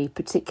as lonely,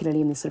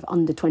 particularly in this sort of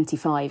under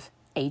 25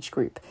 age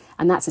group.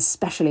 And that's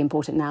especially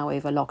important now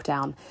over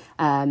lockdown,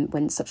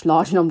 when such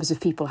large numbers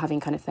of people having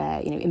kind of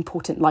their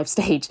important life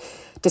stage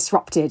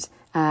disrupted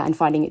and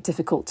finding it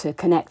difficult to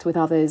connect with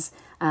others,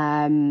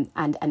 and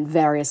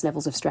various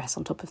levels of stress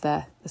on top of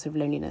their sort of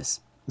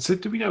loneliness. So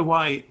do we know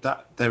why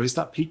that there is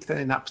that peak there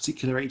in that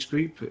particular age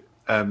group? It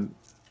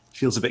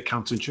feels a bit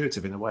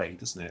counterintuitive in a way,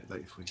 doesn't it?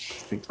 Like if we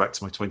think back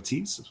to my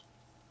 20s.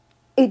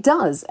 It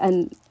does,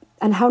 and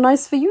how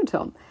nice for you,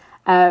 Tom.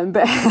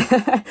 But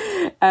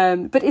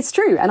it's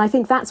true, and I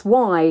think that's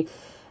why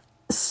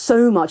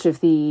so much of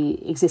the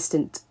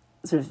existent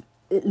sort of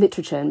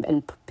literature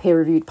and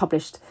peer-reviewed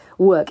published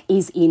work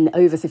is in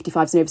over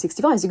 55s and over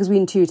 65s, because we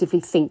intuitively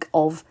think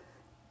of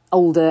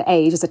older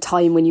age as a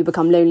time when you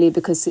become lonely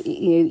because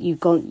you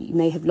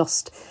may have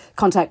lost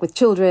contact with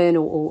children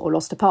or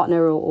lost a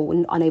partner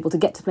or unable to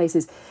get to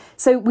places.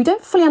 So we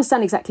don't fully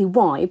understand exactly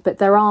why, but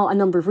there are a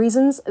number of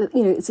reasons.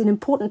 It's an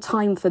important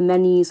time for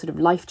many sort of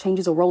life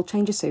changes or role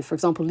changes. So, for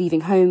example,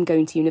 leaving home,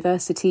 going to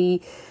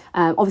university.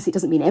 Obviously, it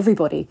doesn't mean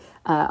everybody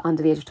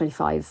under the age of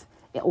 25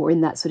 or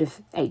in that sort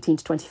of 18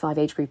 to 25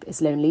 age group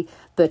is lonely,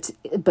 but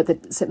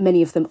so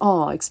many of them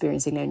are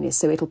experiencing loneliness.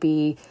 So it'll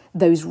be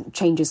those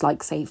changes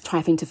like, say,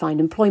 having to find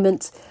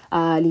employment,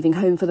 leaving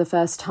home for the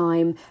first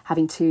time,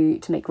 having to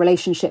make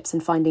relationships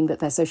and finding that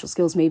their social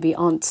skills maybe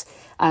aren't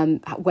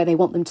where they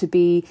want them to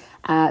be.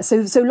 So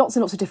lots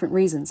and lots of different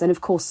reasons. And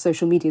of course,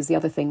 social media is the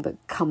other thing that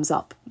comes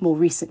up more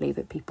recently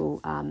that people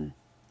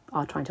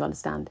are trying to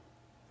understand.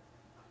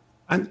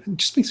 And it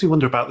just makes me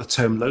wonder about the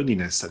term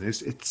loneliness. And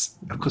it's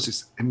of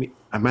course, I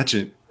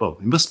imagine, well,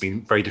 it must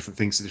mean very different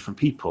things to different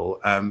people.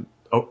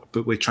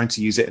 But we're trying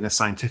to use it in a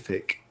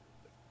scientific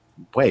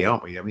way,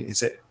 aren't we? I mean,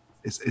 is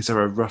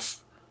there a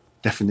rough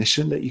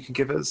definition that you can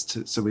give us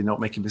so we're not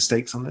making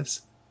mistakes on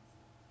this?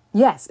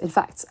 Yes, in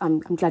fact, I'm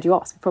glad you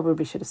asked. We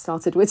probably should have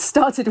started with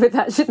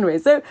that, shouldn't we?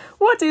 So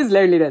what is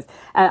loneliness?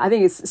 I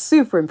think it's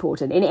super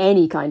important in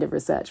any kind of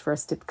research for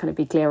us to kind of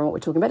be clear on what we're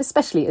talking about,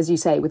 especially, as you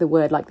say, with a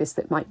word like this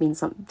that might mean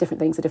some different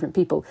things to different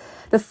people.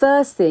 The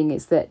first thing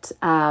is that,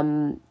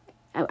 and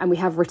we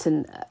have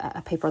written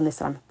a paper on this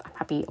that I'm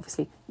happy,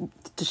 obviously,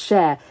 to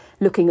share,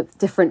 looking at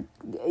different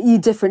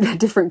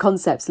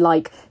concepts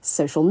like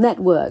social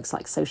networks,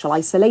 like social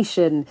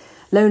isolation,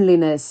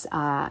 loneliness,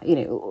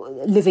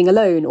 living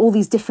alone, all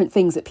these different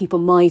things that people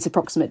might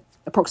approximate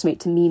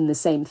to mean the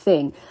same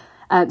thing.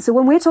 So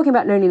when we're talking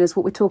about loneliness,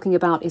 what we're talking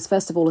about is,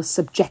 first of all, a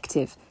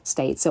subjective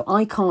state. So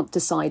I can't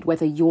decide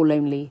whether you're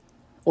lonely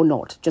or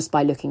not just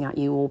by looking at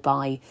you or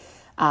by,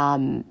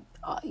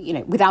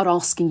 without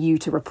asking you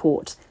to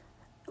report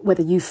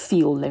whether you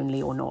feel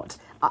lonely or not.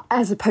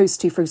 As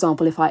opposed to, for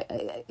example, if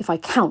I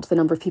count the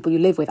number of people you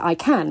live with, I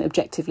can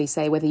objectively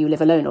say whether you live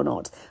alone or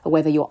not, or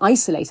whether you're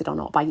isolated or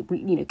not by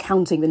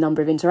counting the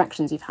number of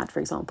interactions you've had, for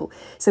example.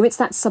 So it's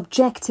that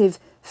subjective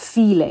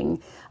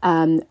feeling,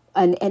 and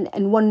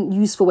one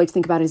useful way to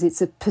think about it is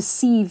it's a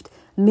perceived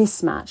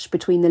mismatch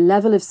between the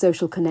level of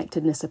social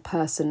connectedness a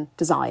person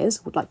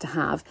desires, would like to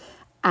have,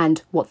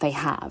 and what they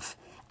have.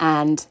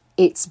 And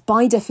it's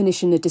by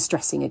definition a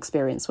distressing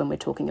experience when we're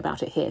talking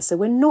about it here. So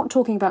we're not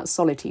talking about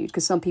solitude,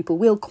 because some people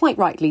will quite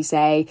rightly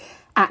say,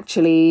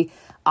 actually,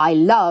 I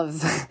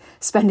love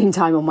spending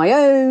time on my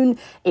own.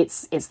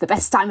 It's the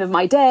best time of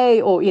my day,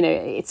 or,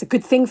 it's a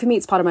good thing for me.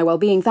 It's part of my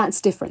well-being.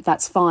 That's different.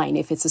 That's fine.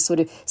 If it's a sort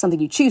of something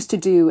you choose to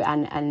do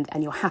and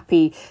you're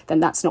happy, then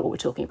that's not what we're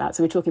talking about.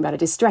 So we're talking about a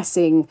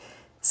distressing,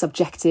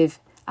 subjective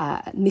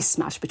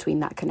mismatch between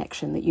that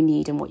connection that you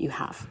need and what you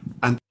have.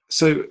 And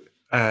so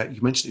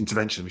you mentioned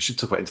intervention. We should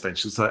talk about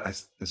intervention. So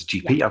as a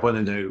GP, yeah. I want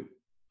to know,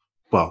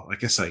 well, I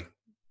guess I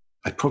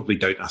probably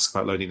don't ask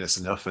about loneliness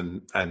enough,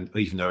 and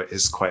even though it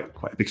is quite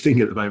a big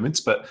thing at the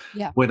moment, but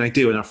yeah. When I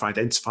do and if I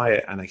identify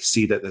it and I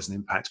see that there's an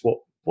impact,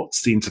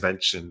 what's the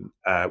intervention?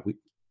 I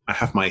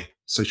have my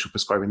social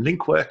prescribing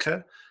link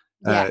worker,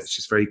 yes. Which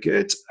is very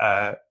good,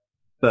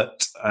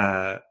 but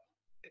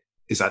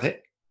is that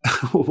it?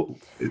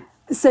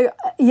 So,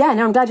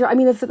 I'm glad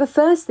the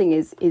first thing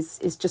is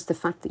just the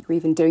fact that you're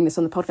even doing this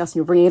on the podcast and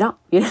you're bringing it up,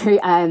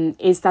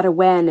 is that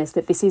awareness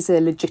that this is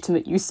a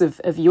legitimate use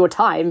of your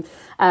time,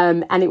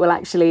 and it will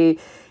actually,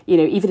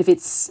 even if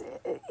it's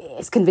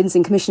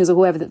convincing commissioners or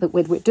whoever that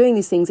we're doing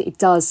these things,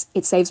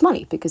 it saves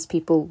money because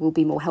people will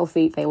be more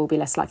healthy, they will be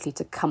less likely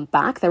to come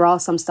back. There are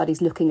some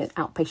studies looking at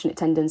outpatient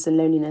attendance and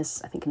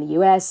loneliness, I think in the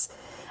US,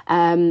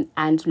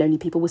 and lonely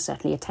people were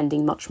certainly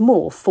attending much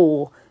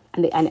more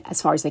and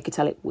as far as they could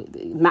tell, it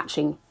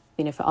matching,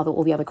 for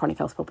all the other chronic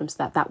health problems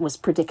that was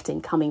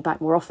predicting coming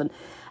back more often.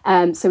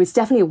 So it's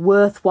definitely a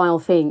worthwhile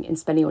thing in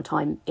spending your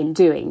time in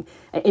doing,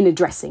 in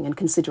addressing and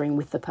considering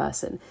with the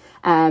person.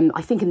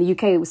 I think in the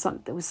UK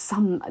there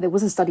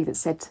was a study that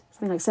said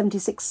something like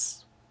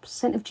 76%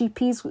 of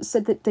GPs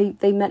said that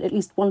they met at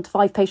least 1 to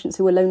 5 patients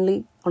who were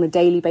lonely on a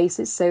daily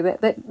basis. So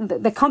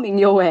they're coming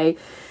your way,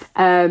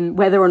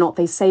 whether or not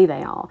they say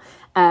they are.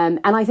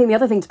 And I think the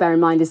other thing to bear in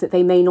mind is that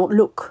they may not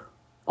look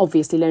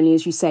obviously lonely,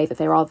 as you say, that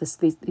there are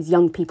these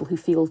young people who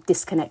feel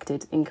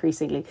disconnected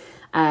increasingly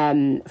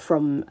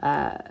from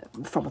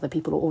other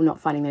people or not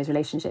finding those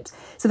relationships.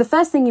 So the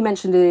first thing you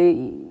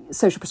mentioned,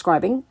 social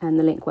prescribing and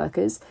the link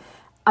workers.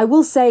 I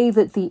will say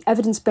that the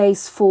evidence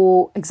base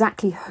for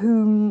exactly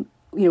whom,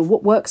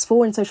 what works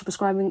for in social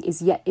prescribing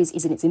is in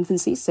its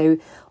infancy. So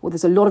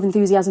there's a lot of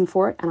enthusiasm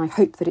for it, and I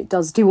hope that it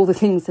does do all the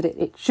things that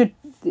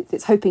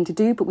it's hoping to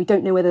do, but we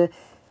don't know whether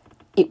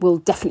it will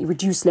definitely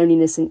reduce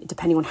loneliness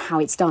depending on how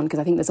it's done, because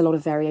I think there's a lot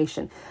of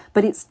variation.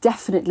 But it's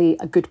definitely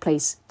a good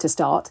place to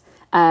start.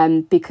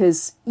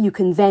 because you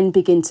can then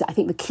begin to, I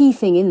think the key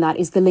thing in that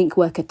is the link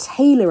worker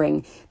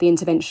tailoring the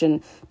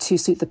intervention to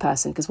suit the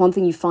person. Because one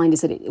thing you find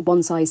is that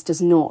one size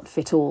does not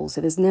fit all.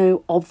 So there's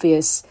no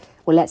obvious,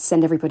 well, let's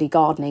send everybody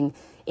gardening.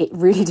 It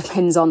really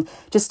depends on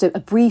just a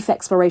brief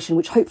exploration,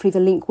 which hopefully the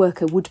link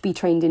worker would be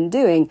trained in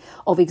doing,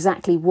 of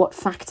exactly what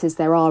factors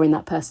there are in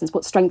that person's,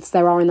 what strengths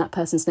there are in that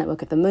person's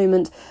network at the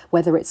moment,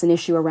 whether it's an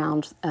issue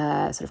around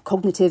sort of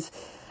cognitive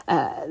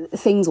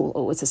things,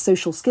 or it's a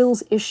social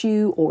skills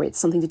issue, or it's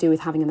something to do with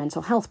having a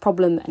mental health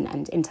problem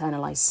and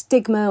internalized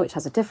stigma, which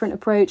has a different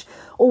approach,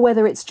 or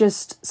whether it's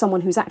just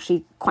someone who's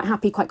actually quite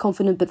happy, quite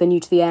confident, but they're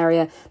new to the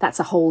area. That's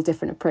a whole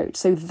different approach.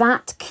 So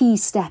that key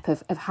step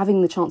of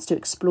having the chance to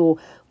explore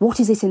what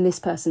is it in this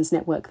person's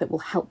network that will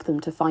help them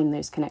to find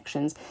those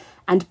connections.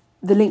 And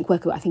the link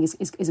worker, I think,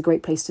 is a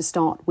great place to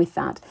start with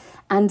that.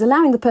 And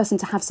allowing the person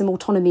to have some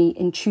autonomy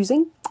in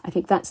choosing. I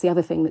think that's the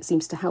other thing that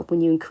seems to help. When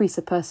you increase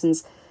a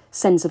person's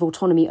sense of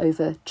autonomy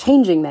over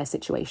changing their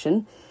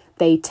situation,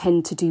 they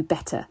tend to do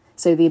better.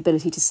 So the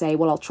ability to say,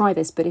 well, I'll try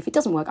this, but if it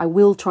doesn't work, I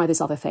will try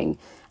this other thing.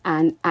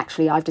 And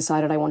actually, I've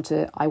decided I want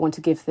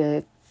to give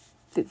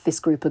this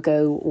group a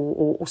go,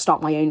 or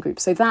start my own group.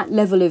 So that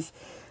level of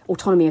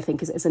autonomy, I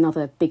think, is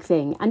another big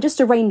thing. And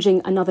just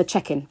arranging another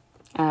check-in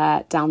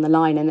down the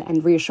line,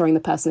 and reassuring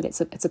the person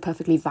that it's a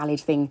perfectly valid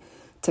thing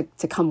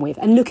to come with,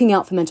 and looking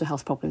out for mental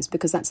health problems,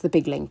 because that's the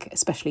big link,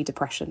 especially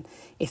depression,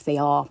 if they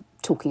are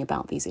talking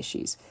about these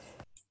issues.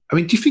 I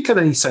mean, do you think in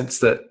any sense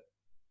that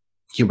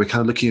we're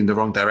kind of looking in the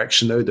wrong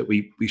direction, though, that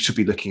we should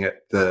be looking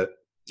at the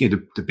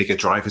bigger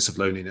drivers of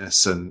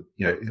loneliness, and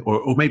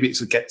or maybe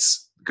it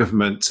gets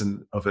government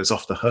and others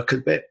off the hook a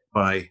bit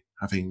by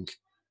having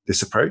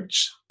this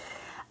approach?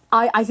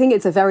 I think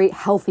it's a very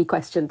healthy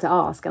question to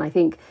ask, and I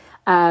think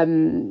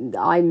I'm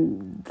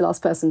the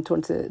last person to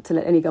want to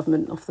let any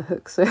government off the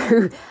hook. So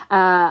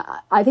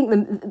I think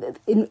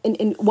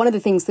in one of the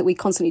things that we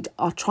constantly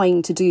are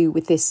trying to do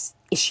with this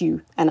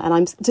issue, and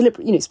I'm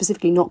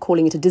specifically not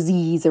calling it a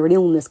disease or an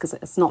illness, because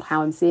it's not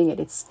how I'm seeing it.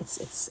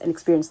 It's an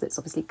experience that's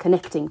obviously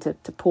connecting to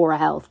poorer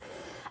health.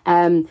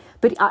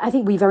 But I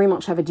think we very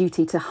much have a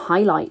duty to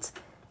highlight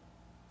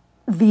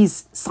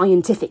these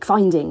scientific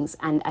findings,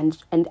 and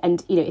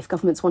if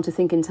governments want to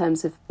think in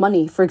terms of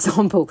money, for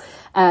example,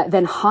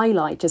 then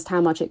highlight just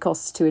how much it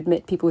costs to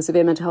admit people with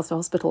severe mental health to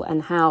hospital,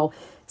 and how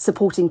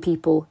supporting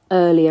people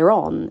earlier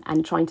on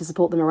and trying to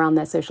support them around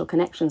their social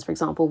connections, for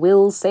example,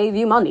 will save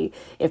you money,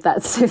 if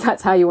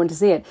that's how you want to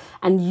see it.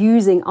 And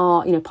using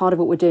our, part of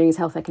what we're doing is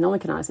health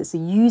economic analysis, so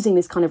using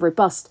this kind of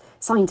robust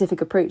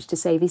scientific approach to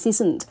say this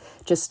isn't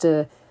just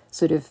a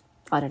sort of,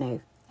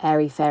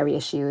 airy-fairy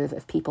issue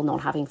of people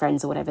not having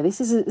friends or whatever.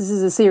 This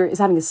is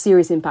having a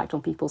serious impact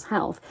on people's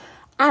health,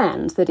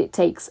 and that it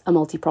takes a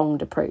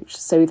multi-pronged approach,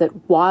 so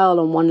that while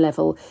on one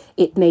level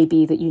it may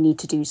be that you need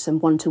to do some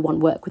one-to-one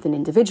work with an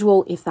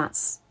individual, if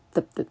that's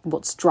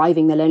what's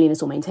driving their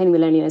loneliness or maintaining the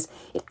loneliness,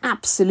 it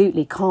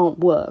absolutely can't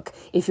work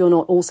if you're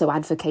not also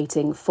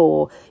advocating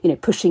for,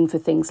 pushing for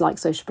things like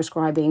social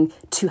prescribing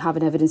to have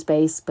an evidence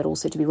base, but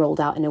also to be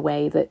rolled out in a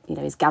way that,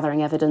 is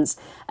gathering evidence,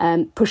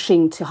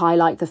 pushing to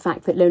highlight the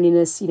fact that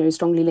loneliness, is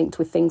strongly linked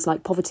with things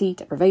like poverty,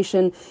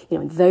 deprivation,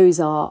 and those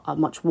are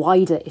much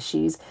wider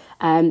issues.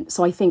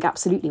 So I think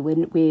absolutely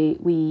when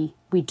we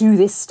do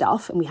this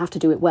stuff, and we have to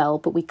do it well,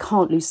 but we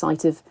can't lose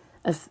sight of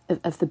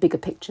the bigger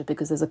picture,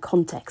 because there's a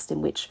context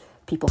in which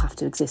people have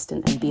to exist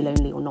and be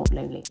lonely or not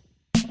lonely.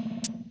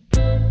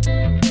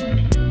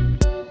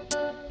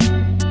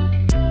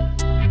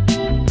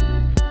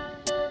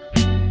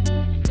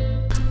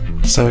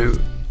 So,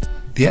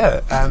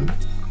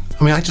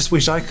 I just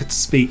wish I could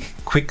speak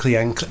quickly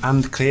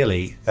and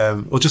clearly,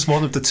 or just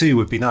one of the two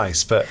would be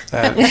nice, but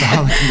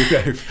Farhana,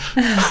 can you go?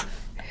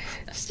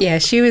 Yeah,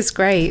 she was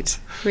great.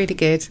 Really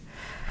good.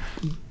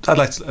 I'd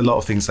like a lot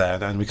of things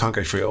there, and we can't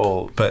go through it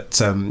all. But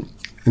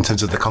in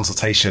terms of the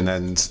consultation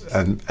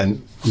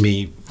and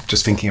me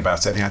just thinking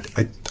about it,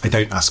 I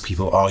don't ask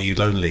people, "Are you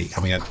lonely?"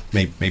 I mean,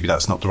 maybe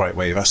that's not the right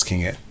way of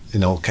asking it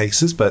in all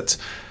cases. But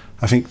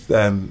I think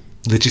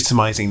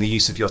legitimising the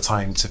use of your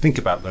time to think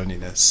about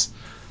loneliness,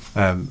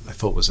 I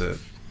thought was a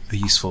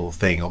useful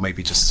thing, or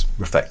maybe just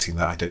reflecting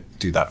that I don't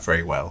do that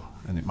very well,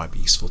 and it might be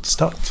useful to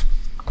start.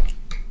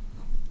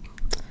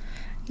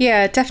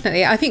 Yeah,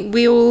 definitely. I think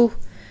we all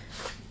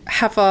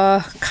have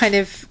our kind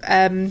of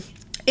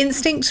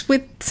instinct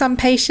with some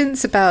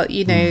patients about,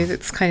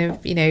 that's kind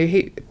of,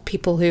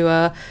 people who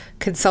are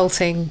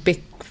consulting,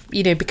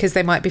 because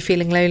they might be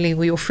feeling lonely,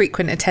 or your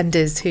frequent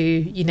attenders who,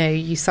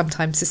 you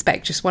sometimes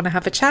suspect just want to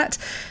have a chat.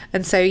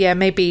 And so,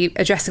 maybe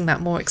addressing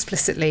that more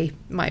explicitly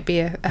might be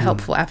a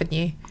helpful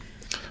avenue.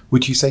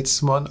 Would you say to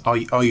someone,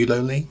 are you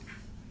lonely?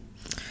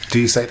 Do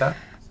you say that?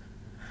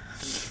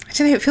 I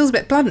don't know, it feels a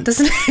bit blunt,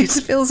 doesn't it?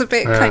 It feels a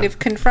bit kind of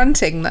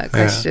confronting, that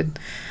question.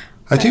 Yeah.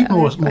 I do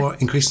more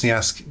increasingly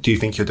ask, do you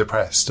think you're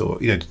depressed? Or,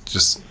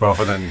 just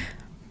rather than,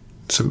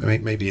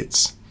 maybe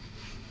it's...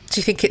 Do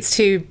you think it's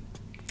too,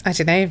 I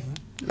don't know,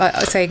 like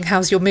saying,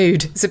 how's your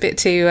mood? It's a bit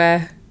too,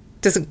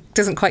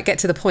 doesn't quite get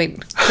to the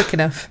point quick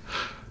enough.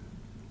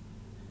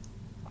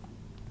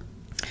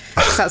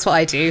 that's what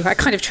I do. I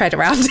kind of tread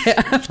around it,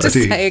 I have to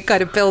say,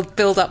 kind of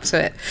build up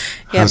to it.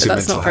 Yeah, How's but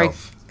that's not very...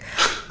 health?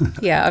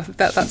 Yeah,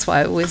 that's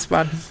why I always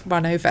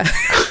run over.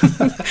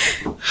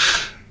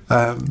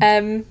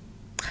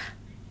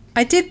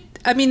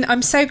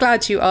 I'm so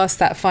glad you asked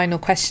that final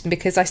question,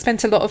 because I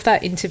spent a lot of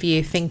that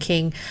interview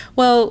thinking,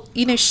 well,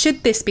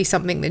 should this be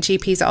something that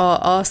GPs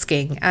are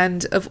asking?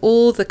 And of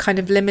all the kind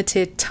of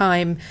limited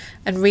time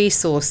and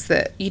resource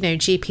that,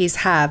 GPs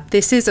have,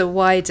 this is a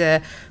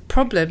wider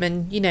problem.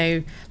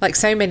 And, like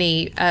so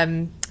many,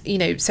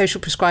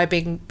 social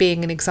prescribing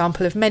being an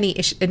example of many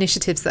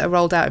initiatives that are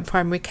rolled out in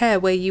primary care,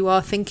 where you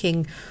are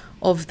thinking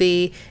of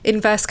the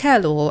inverse care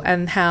law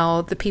and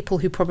how the people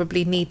who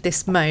probably need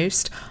this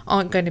most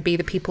aren't going to be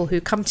the people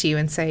who come to you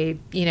and say,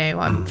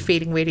 I'm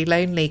feeling really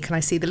lonely, can I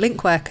see the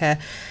link worker?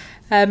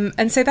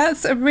 And so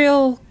that's a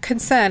real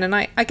concern. And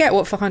I get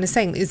what Farhana's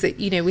saying, is that,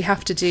 we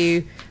have to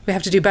do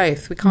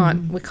both. We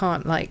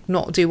can't like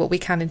not do what we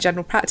can in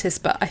general practice.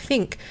 But I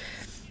think,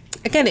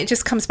 again, it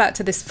just comes back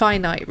to this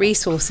finite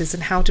resources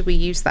and how do we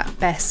use that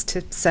best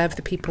to serve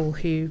the people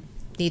who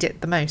need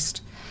it the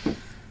most.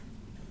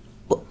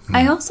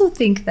 I also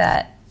think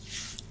that,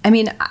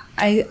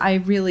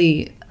 I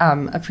really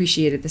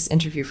appreciated this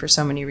interview for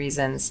so many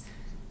reasons.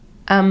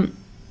 And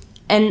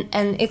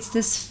it's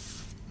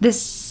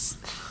this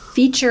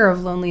feature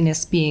of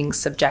loneliness being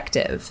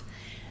subjective,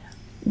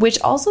 which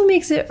also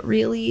makes it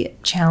really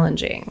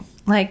challenging.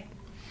 Like,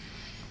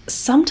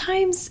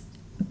 sometimes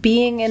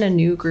being in a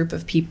new group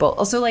of people,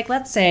 also, like,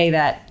 let's say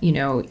that,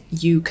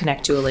 you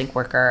connect to a link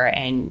worker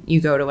and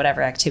you go to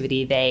whatever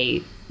activity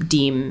they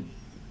deem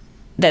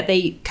that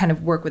they kind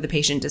of work with the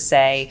patient to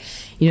say,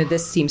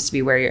 this seems to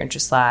be where your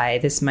interests lie.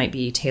 This might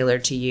be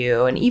tailored to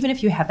you. And even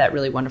if you have that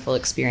really wonderful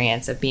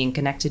experience of being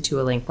connected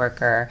to a link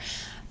worker,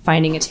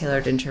 finding a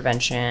tailored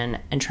intervention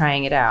and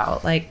trying it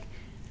out, like,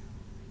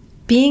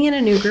 being in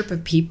a new group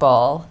of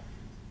people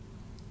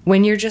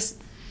when you're just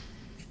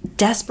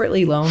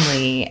desperately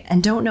lonely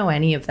and don't know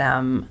any of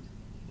them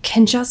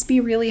can just be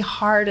really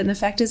hard. And the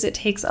fact is, it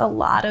takes a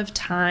lot of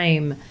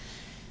time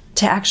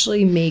to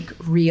actually make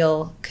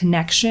real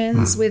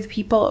connections with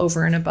people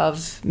over and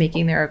above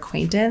making their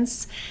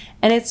acquaintance.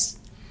 And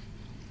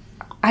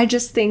I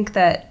just think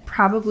that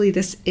probably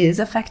this is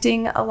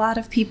affecting a lot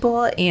of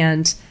people,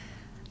 and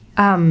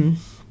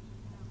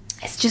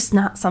it's just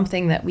not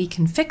something that we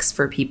can fix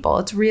for people.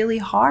 It's really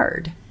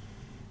hard.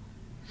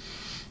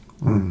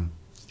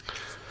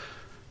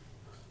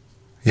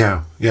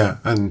 Yeah.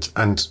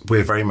 And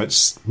we're very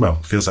much,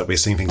 feels like we're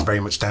seeing things very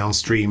much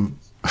downstream,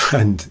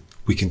 and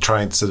we can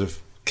try and sort of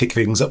kick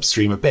things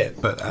upstream a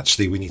bit, but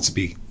actually we need to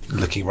be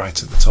looking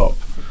right at the top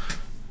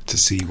to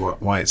see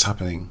why it's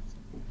happening.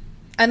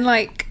 And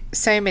like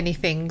so many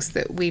things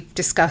that we've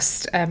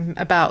discussed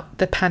about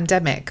the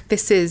pandemic,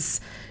 this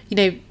is,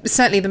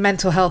 certainly the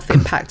mental health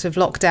impact of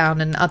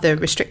lockdown and other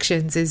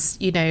restrictions is,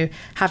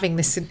 having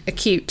this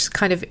acute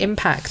kind of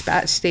impact, but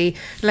actually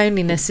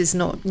loneliness is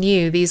not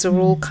new. These are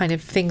all kind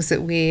of things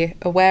that we're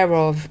aware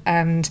of,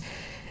 and,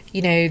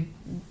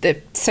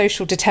 the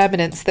social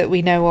determinants that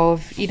we know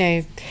of,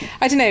 I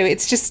don't know,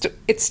 it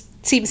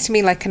seems to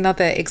me like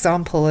another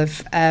example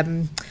of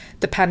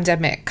the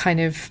pandemic kind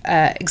of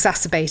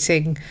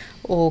exacerbating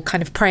or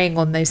kind of preying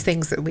on those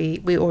things that we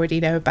already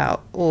know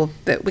about, or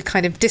that we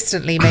kind of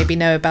distantly maybe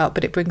know about,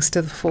 but it brings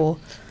to the fore.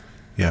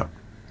 Yeah.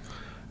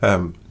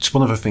 Just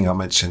one other thing I'll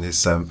mention is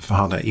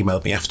Farhana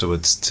emailed me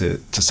afterwards to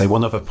say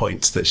one other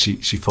point that she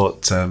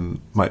thought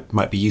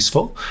might be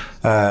useful.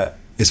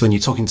 Is when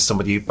you're talking to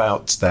somebody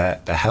about their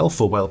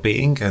health or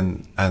well-being,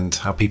 and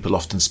how people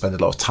often spend a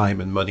lot of time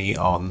and money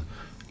on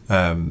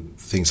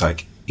things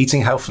like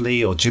eating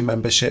healthily or gym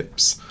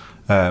memberships,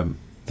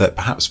 that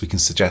perhaps we can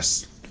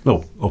suggest,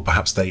 or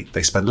perhaps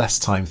they spend less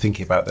time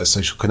thinking about their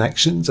social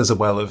connections as a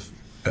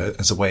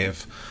way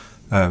of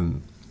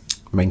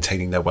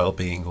maintaining their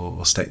well-being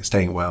or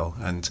staying well.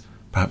 And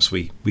perhaps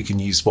we can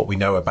use what we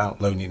know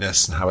about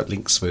loneliness and how it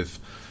links with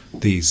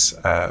these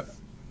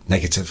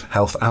negative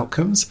health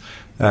outcomes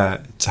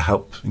to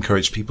help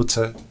encourage people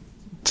to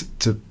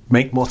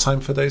make more time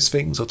for those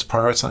things, or to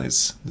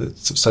prioritize the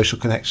sort of social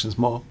connections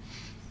more.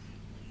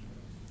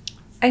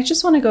 I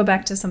just want to go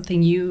back to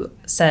something you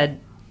said,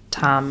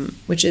 Tom,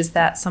 which is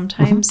that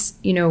sometimes,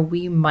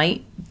 we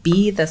might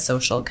be the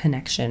social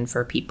connection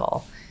for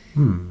people.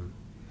 I'm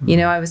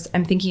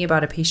thinking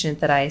about a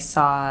patient that I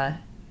saw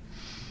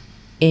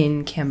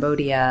in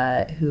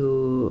Cambodia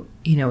who,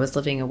 was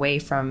living away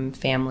from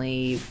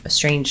family,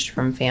 estranged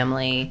from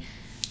family.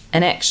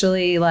 And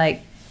actually,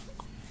 like,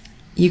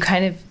 you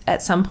kind of,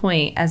 at some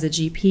point as a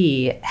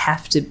GP,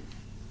 have to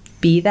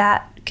be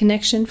that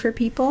connection for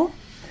people,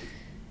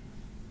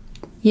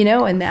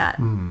 and that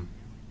I'm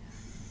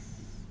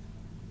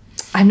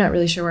not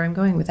really sure where I'm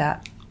going with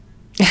that.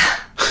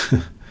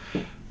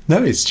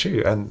 No, it's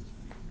true. And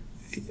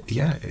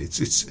yeah,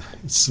 it's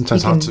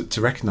sometimes hard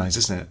to recognize,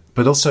 isn't it?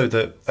 But also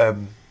that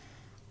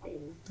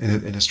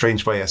in a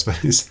strange way, I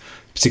suppose,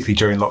 particularly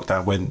during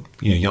lockdown when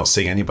you're not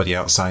seeing anybody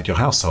outside your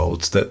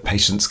household, that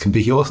patients can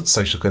be your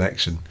social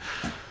connection.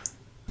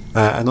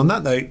 And on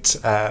that note,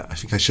 I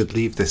think I should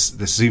leave this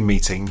Zoom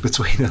meeting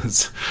between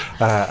us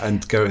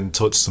and go and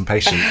talk to some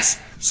patients.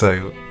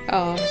 So.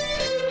 Oh.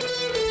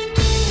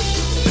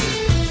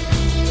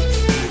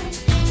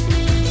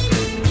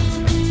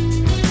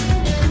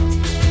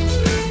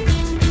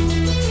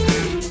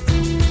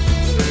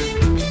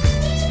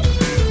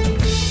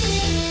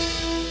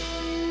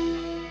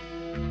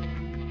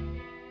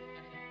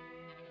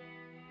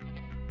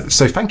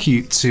 So thank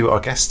you to our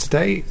guests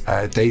today,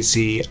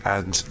 Daisy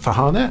and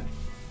Farhana.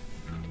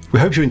 We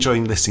hope you're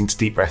enjoying listening to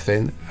Deep Breath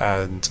In,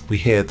 and we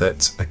hear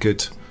that a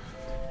good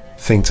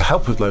thing to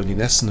help with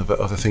loneliness and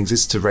other things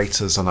is to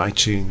rate us on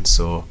iTunes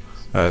or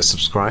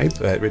subscribe.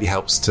 It really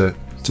helps to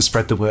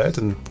spread the word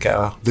and get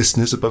our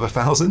listeners above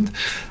 1,000.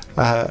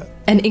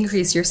 And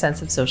increase your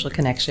sense of social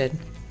connection.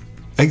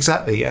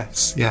 Exactly,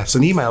 yes.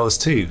 And email us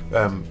too,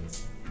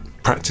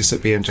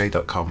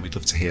 practice@bmj.com. We'd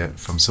love to hear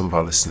from some of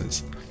our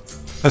listeners.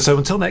 And so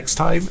until next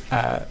time,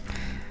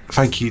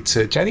 thank you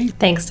to Jenny.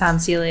 Thanks, Tom.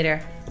 See you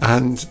later.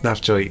 And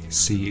Navjoy,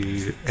 see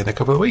you in a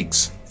couple of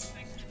weeks.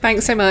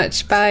 Thanks so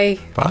much. Bye.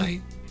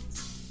 Bye.